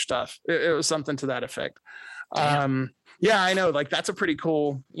creating other stuff. It was something to that effect. Yeah, I know. Like that's a pretty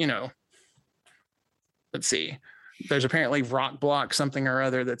cool, let's see. There's apparently rock block something or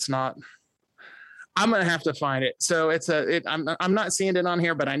other that's not. I'm going to have to find it. So I'm not seeing it on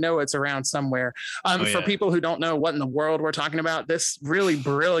here, but I know it's around somewhere. For people who don't know what in the world we're talking about, this really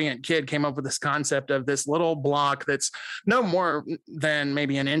brilliant kid came up with this concept of this little block that's no more than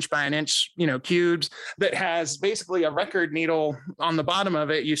maybe an inch by an inch, cubes, that has basically a record needle on the bottom of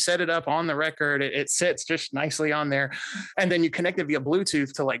it. You set it up on the record. It sits just nicely on there. And then you connect it via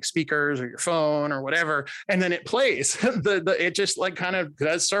Bluetooth to like speakers or your phone or whatever. And then it plays. It just like kind of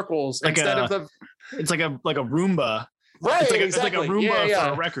does circles like instead of the. It's like a Roomba Right. It's like a Roomba for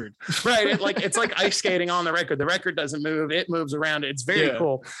a record. Right. It's like ice skating on the record. The record doesn't move. It moves around. It's very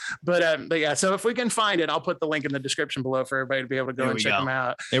cool. But yeah, so if we can find it, I'll put the link in the description below for everybody to be able to go and check them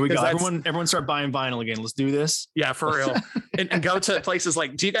out. There we go. Everyone start buying vinyl again. Let's do this. Yeah, for real. and go to places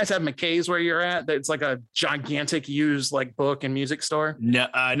like, do you guys have McKay's where you're at? It's like a gigantic used like book and music store. No,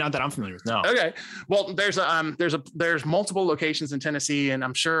 not that I'm familiar with. No. Okay. Well, there's multiple locations in Tennessee, and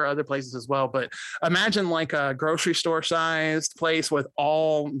I'm sure other places as well. But imagine like a grocery store sized place with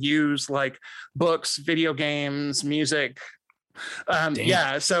all used like books, video games, music.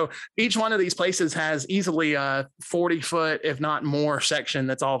 Yeah. So each one of these places has easily a 40-foot, if not more, section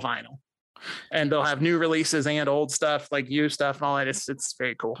that's all vinyl. And they'll have new releases and old stuff, like used stuff and all that. It's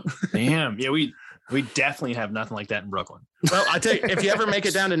very cool. Damn. Yeah, we definitely have nothing like that in Brooklyn. Well, I tell you, if you ever make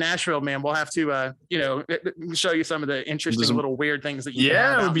it down to Nashville, man, we'll have to, show you some of the interesting little weird things that you can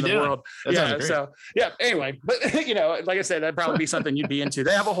have out in the world. Yeah. So yeah. Anyway, but like I said, that'd probably be something you'd be into.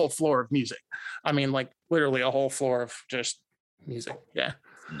 They have a whole floor of music. I mean, like literally a whole floor of just music. Yeah.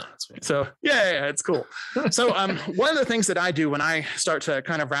 So yeah, it's cool. So one of the things that I do when I start to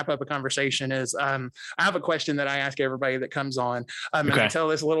kind of wrap up a conversation is I have a question that I ask everybody that comes on. And I tell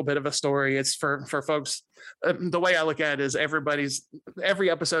this a little bit of a story. It's for folks. The way I look at it is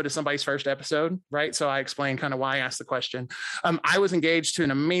every episode is somebody's first episode, right? So I explain kind of why I asked the question. I was engaged to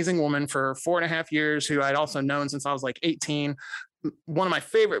an amazing woman for 4.5 years who I'd also known since I was like 18. One of my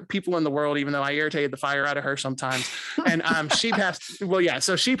favorite people in the world, even though I irritated the fire out of her sometimes. And she passed. Well, yeah.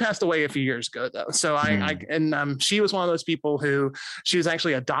 So she passed away a few years ago, though. So she was one of those people who she was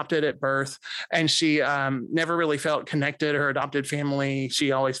actually adopted at birth, and she never really felt connected. Her adopted family,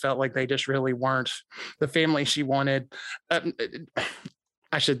 she always felt like they just really weren't the family she wanted.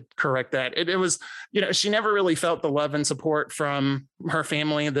 I should correct that. It was, she never really felt the love and support from her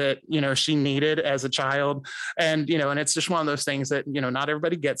family that, she needed as a child. And, and it's just one of those things that, not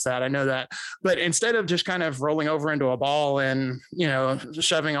everybody gets that. I know that. But instead of just kind of rolling over into a ball and,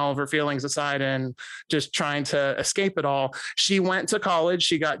 shoving all of her feelings aside and just trying to escape it all, she went to college.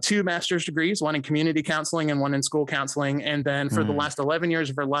 She got 2 master's degrees, one in community counseling and one in school counseling. And then for the last 11 years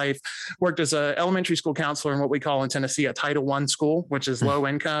of her life, worked as an elementary school counselor in what we call in Tennessee a Title I school, which is low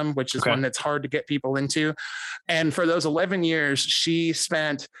income, which is one that's hard to get people into. And for those 11 years, she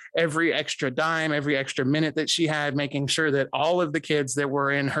spent every extra dime, every extra minute that she had making sure that all of the kids that were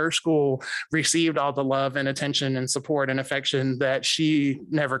in her school received all the love and attention and support and affection that she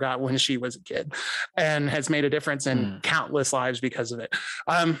never got when she was a kid, and has made a difference in countless lives because of it.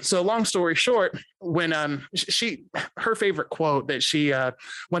 So long story short, when her favorite quote that she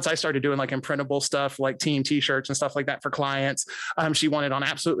once I started doing like imprintable stuff like team t-shirts and stuff like that for clients, she wanted on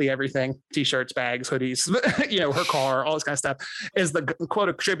absolutely everything, t-shirts, bags, hoodies, her car, all this kind of stuff, is the quote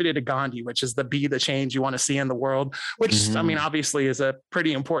attributed to Gandhi, which is the be the change you want to see in the world, which I mean, obviously is a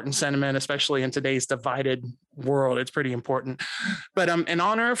pretty important sentiment, especially in today's divided world. It's pretty important. But in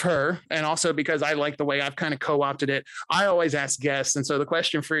honor of her, and also because I like the way I've kind of co-opted it, I always ask guests. And so the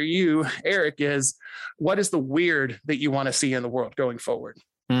question for you, Eric, is what is the weird that you want to see in the world going forward?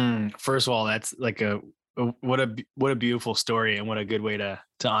 First of all, that's like what a beautiful story, and what a good way to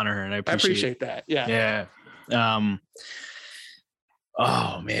honor her. And I appreciate that. Yeah.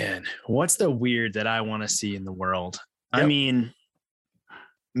 Oh man, what's the weird that I want to see in the world? Yep. I mean,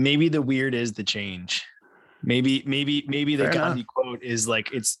 maybe the weird is the change. Maybe the Gandhi quote is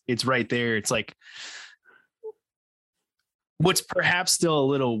like, it's right there. It's like, what's perhaps still a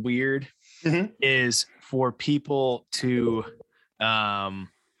little weird is for people to, I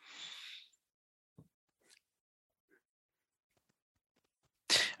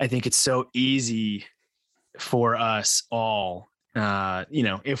think it's so easy for us all,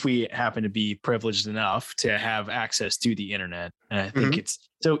 if we happen to be privileged enough to have access to the internet. And I think it's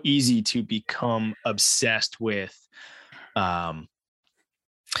so easy to become obsessed with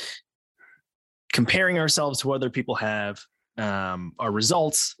comparing ourselves to what other people have, our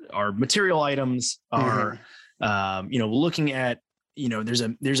results, our material items, our, looking at, there's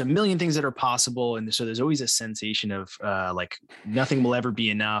a million things that are possible. And so there's always a sensation of like nothing will ever be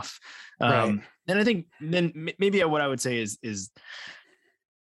enough. Right. And I think then maybe what I would say is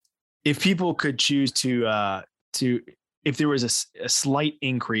if people could choose to if there was a slight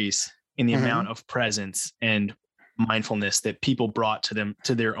increase in the amount of presence and mindfulness that people brought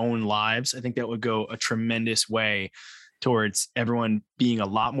to their own lives, I think that would go a tremendous way towards everyone being a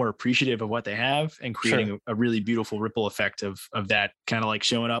lot more appreciative of what they have and creating a really beautiful ripple effect of that kind of like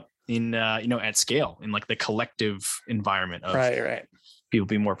showing up in, at scale in like the collective environment of people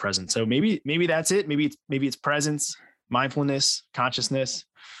being more present. So maybe that's it. Maybe it's presence, mindfulness, consciousness.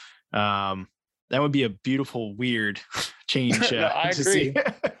 And that would be a beautiful, weird change. No, I agree.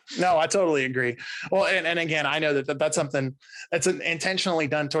 No, I totally agree. Well, and again, I know that's something that's intentionally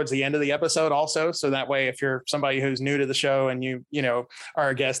done towards the end of the episode also. So that way, if you're somebody who's new to the show and you are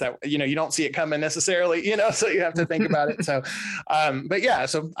a guest, that, you don't see it coming necessarily, so you have to think about it. So, but yeah,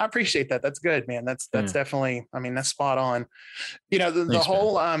 so I appreciate that. That's good, man. That's definitely, I mean, that's spot on.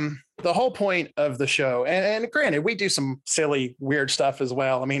 The whole point of the show, and granted, we do some silly, weird stuff as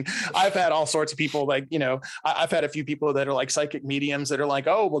well. I mean, I've had all sorts of people like, I've had a few people that are like psychic mediums that are like,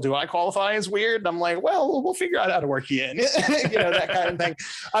 oh, well, do I qualify as weird? And I'm like, well, we'll figure out how to work you in, that kind of thing.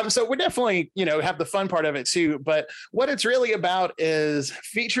 So we're definitely, have the fun part of it too. But what it's really about is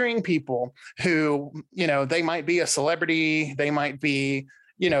featuring people who, they might be a celebrity, they might be,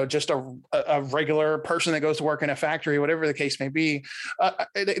 just a regular person that goes to work in a factory, whatever the case may be.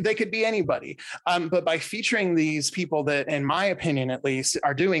 They could be anybody. But by featuring these people that, in my opinion, at least,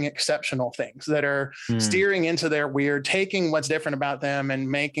 are doing exceptional things, that are steering into their weird, taking what's different about them and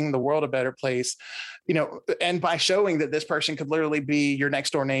making the world a better place, and by showing that this person could literally be your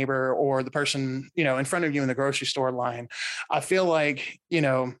next door neighbor or the person, in front of you in the grocery store line. I feel like,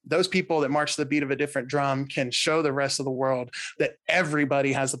 those people that march to the beat of a different drum can show the rest of the world that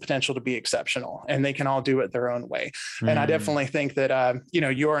everybody has the potential to be exceptional and they can all do it their own way. And I definitely think that,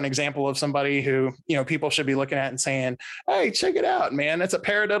 you're an example of somebody who, people should be looking at and saying, hey, check it out, man. That's a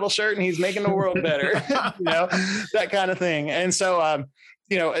paradiddle shirt and he's making the world better, that kind of thing. And so,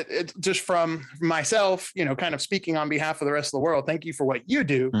 it just from myself, kind of speaking on behalf of the rest of the world, thank you for what you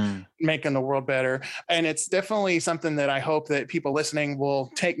do, making the world better. And it's definitely something that I hope that people listening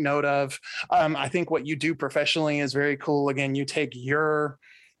will take note of. I think what you do professionally is very cool. Again, you take your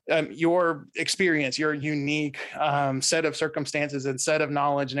experience, your unique set of circumstances and set of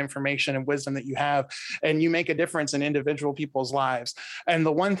knowledge and information and wisdom that you have, and you make a difference in individual people's lives. And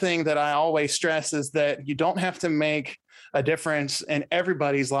the one thing that I always stress is that you don't have to make a difference in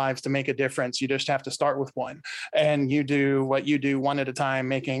everybody's lives to make a difference. You just have to start with one, and you do what you do one at a time,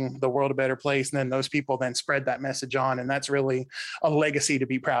 making the world a better place. And then those people then spread that message on. And that's really a legacy to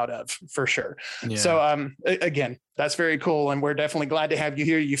be proud of, for sure. Yeah. So again, that's very cool. And we're definitely glad to have you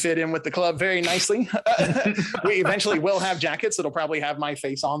here. You fit in with the club very nicely. We eventually will have jackets that'll probably have my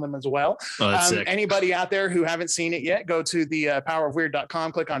face on them as well. Oh, anybody out there who haven't seen it yet, go to the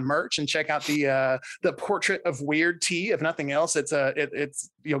powerofweird.com, click on merch and check out the portrait of weird tee. If nothing else, it's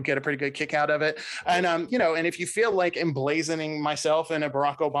you'll get a pretty good kick out of it. And, and if you feel like emblazoning myself in a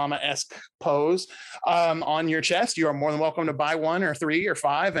Barack Obama-esque pose on your chest, you are more than welcome to buy 1 or 3 or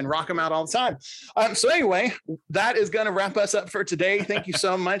 5 and rock them out all the time. So anyway, that is going to wrap us up for today. Thank you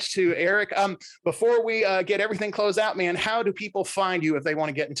so much to Eric. Before we get everything closed out, man, how do people find you if they want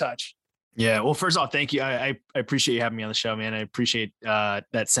to get in touch? Yeah. Well, first off, thank you. I appreciate you having me on the show, man. I appreciate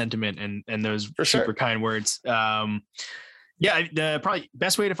that sentiment and those super kind words. The probably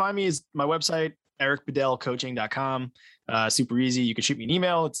best way to find me is my website, ericbedellcoaching.com. Super easy. You can shoot me an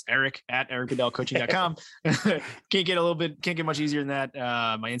email. It's eric@ericbedellcoaching.com. Can't get much easier than that.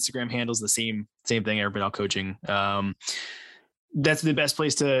 My Instagram handle's the same thing, Eric Bedell Coaching. That's the best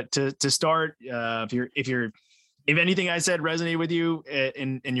place to start. If anything I said resonated with you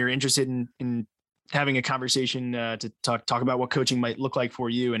and you're interested in having a conversation to talk about what coaching might look like for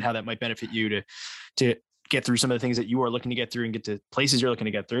you and how that might benefit you to get through some of the things that you are looking to get through and get to places you're looking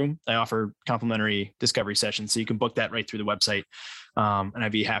to get through, I offer complimentary discovery sessions. So you can book that right through the website. And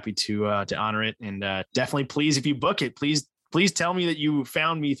I'd be happy to honor it. And definitely, please, if you book it, please tell me that you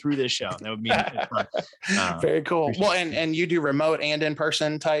found me through this show. That would be fun. Very cool. Well, and you do remote and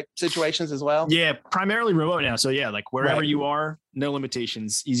in-person type situations as well? Yeah, primarily remote now. So yeah, like wherever you are, no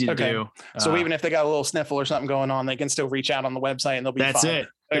limitations, easy to do. So even if they got a little sniffle or something going on, they can still reach out on the website and they'll be fine. That's it.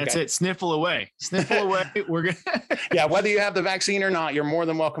 That's it. Sniffle away. We're good. Yeah. Whether you have the vaccine or not, you're more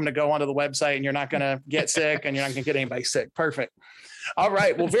than welcome to go onto the website and you're not going to get sick and you're not going to get anybody sick. Perfect. All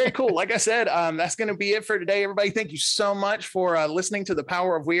right. Well, very cool. Like I said, that's going to be it for today, everybody. Thank you so much for listening to The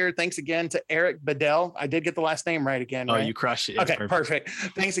Power of Weird. Thanks again to Eric Bedell. I did get the last name right again. Oh, right? You crushed it. Okay, perfect.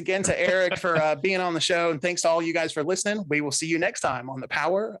 Thanks again to Eric for being on the show. And thanks to all you guys for listening. We will see you next time on The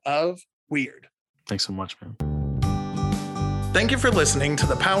Power of Weird. Thanks so much, man. Thank you for listening to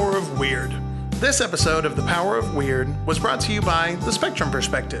The Power of Weird. This episode of The Power of Weird was brought to you by The Spectrum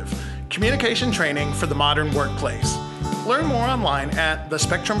Perspective, communication training for the modern workplace. Learn more online at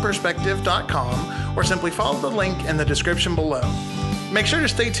thespectrumperspective.com or simply follow the link in the description below. Make sure to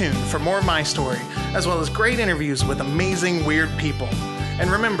stay tuned for more of my story, as well as great interviews with amazing weird people. And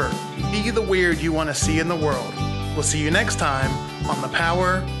remember, be the weird you want to see in the world. We'll see you next time on The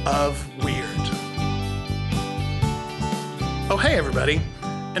Power of Weird. Oh, hey, everybody.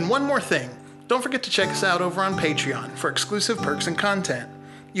 And one more thing. Don't forget to check us out over on Patreon for exclusive perks and content.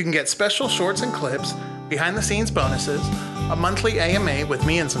 You can get special shorts and clips, behind-the-scenes bonuses, a monthly AMA with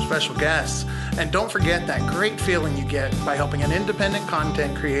me and some special guests, and don't forget that great feeling you get by helping an independent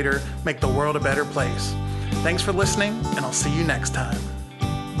content creator make the world a better place. Thanks for listening, and I'll see you next time.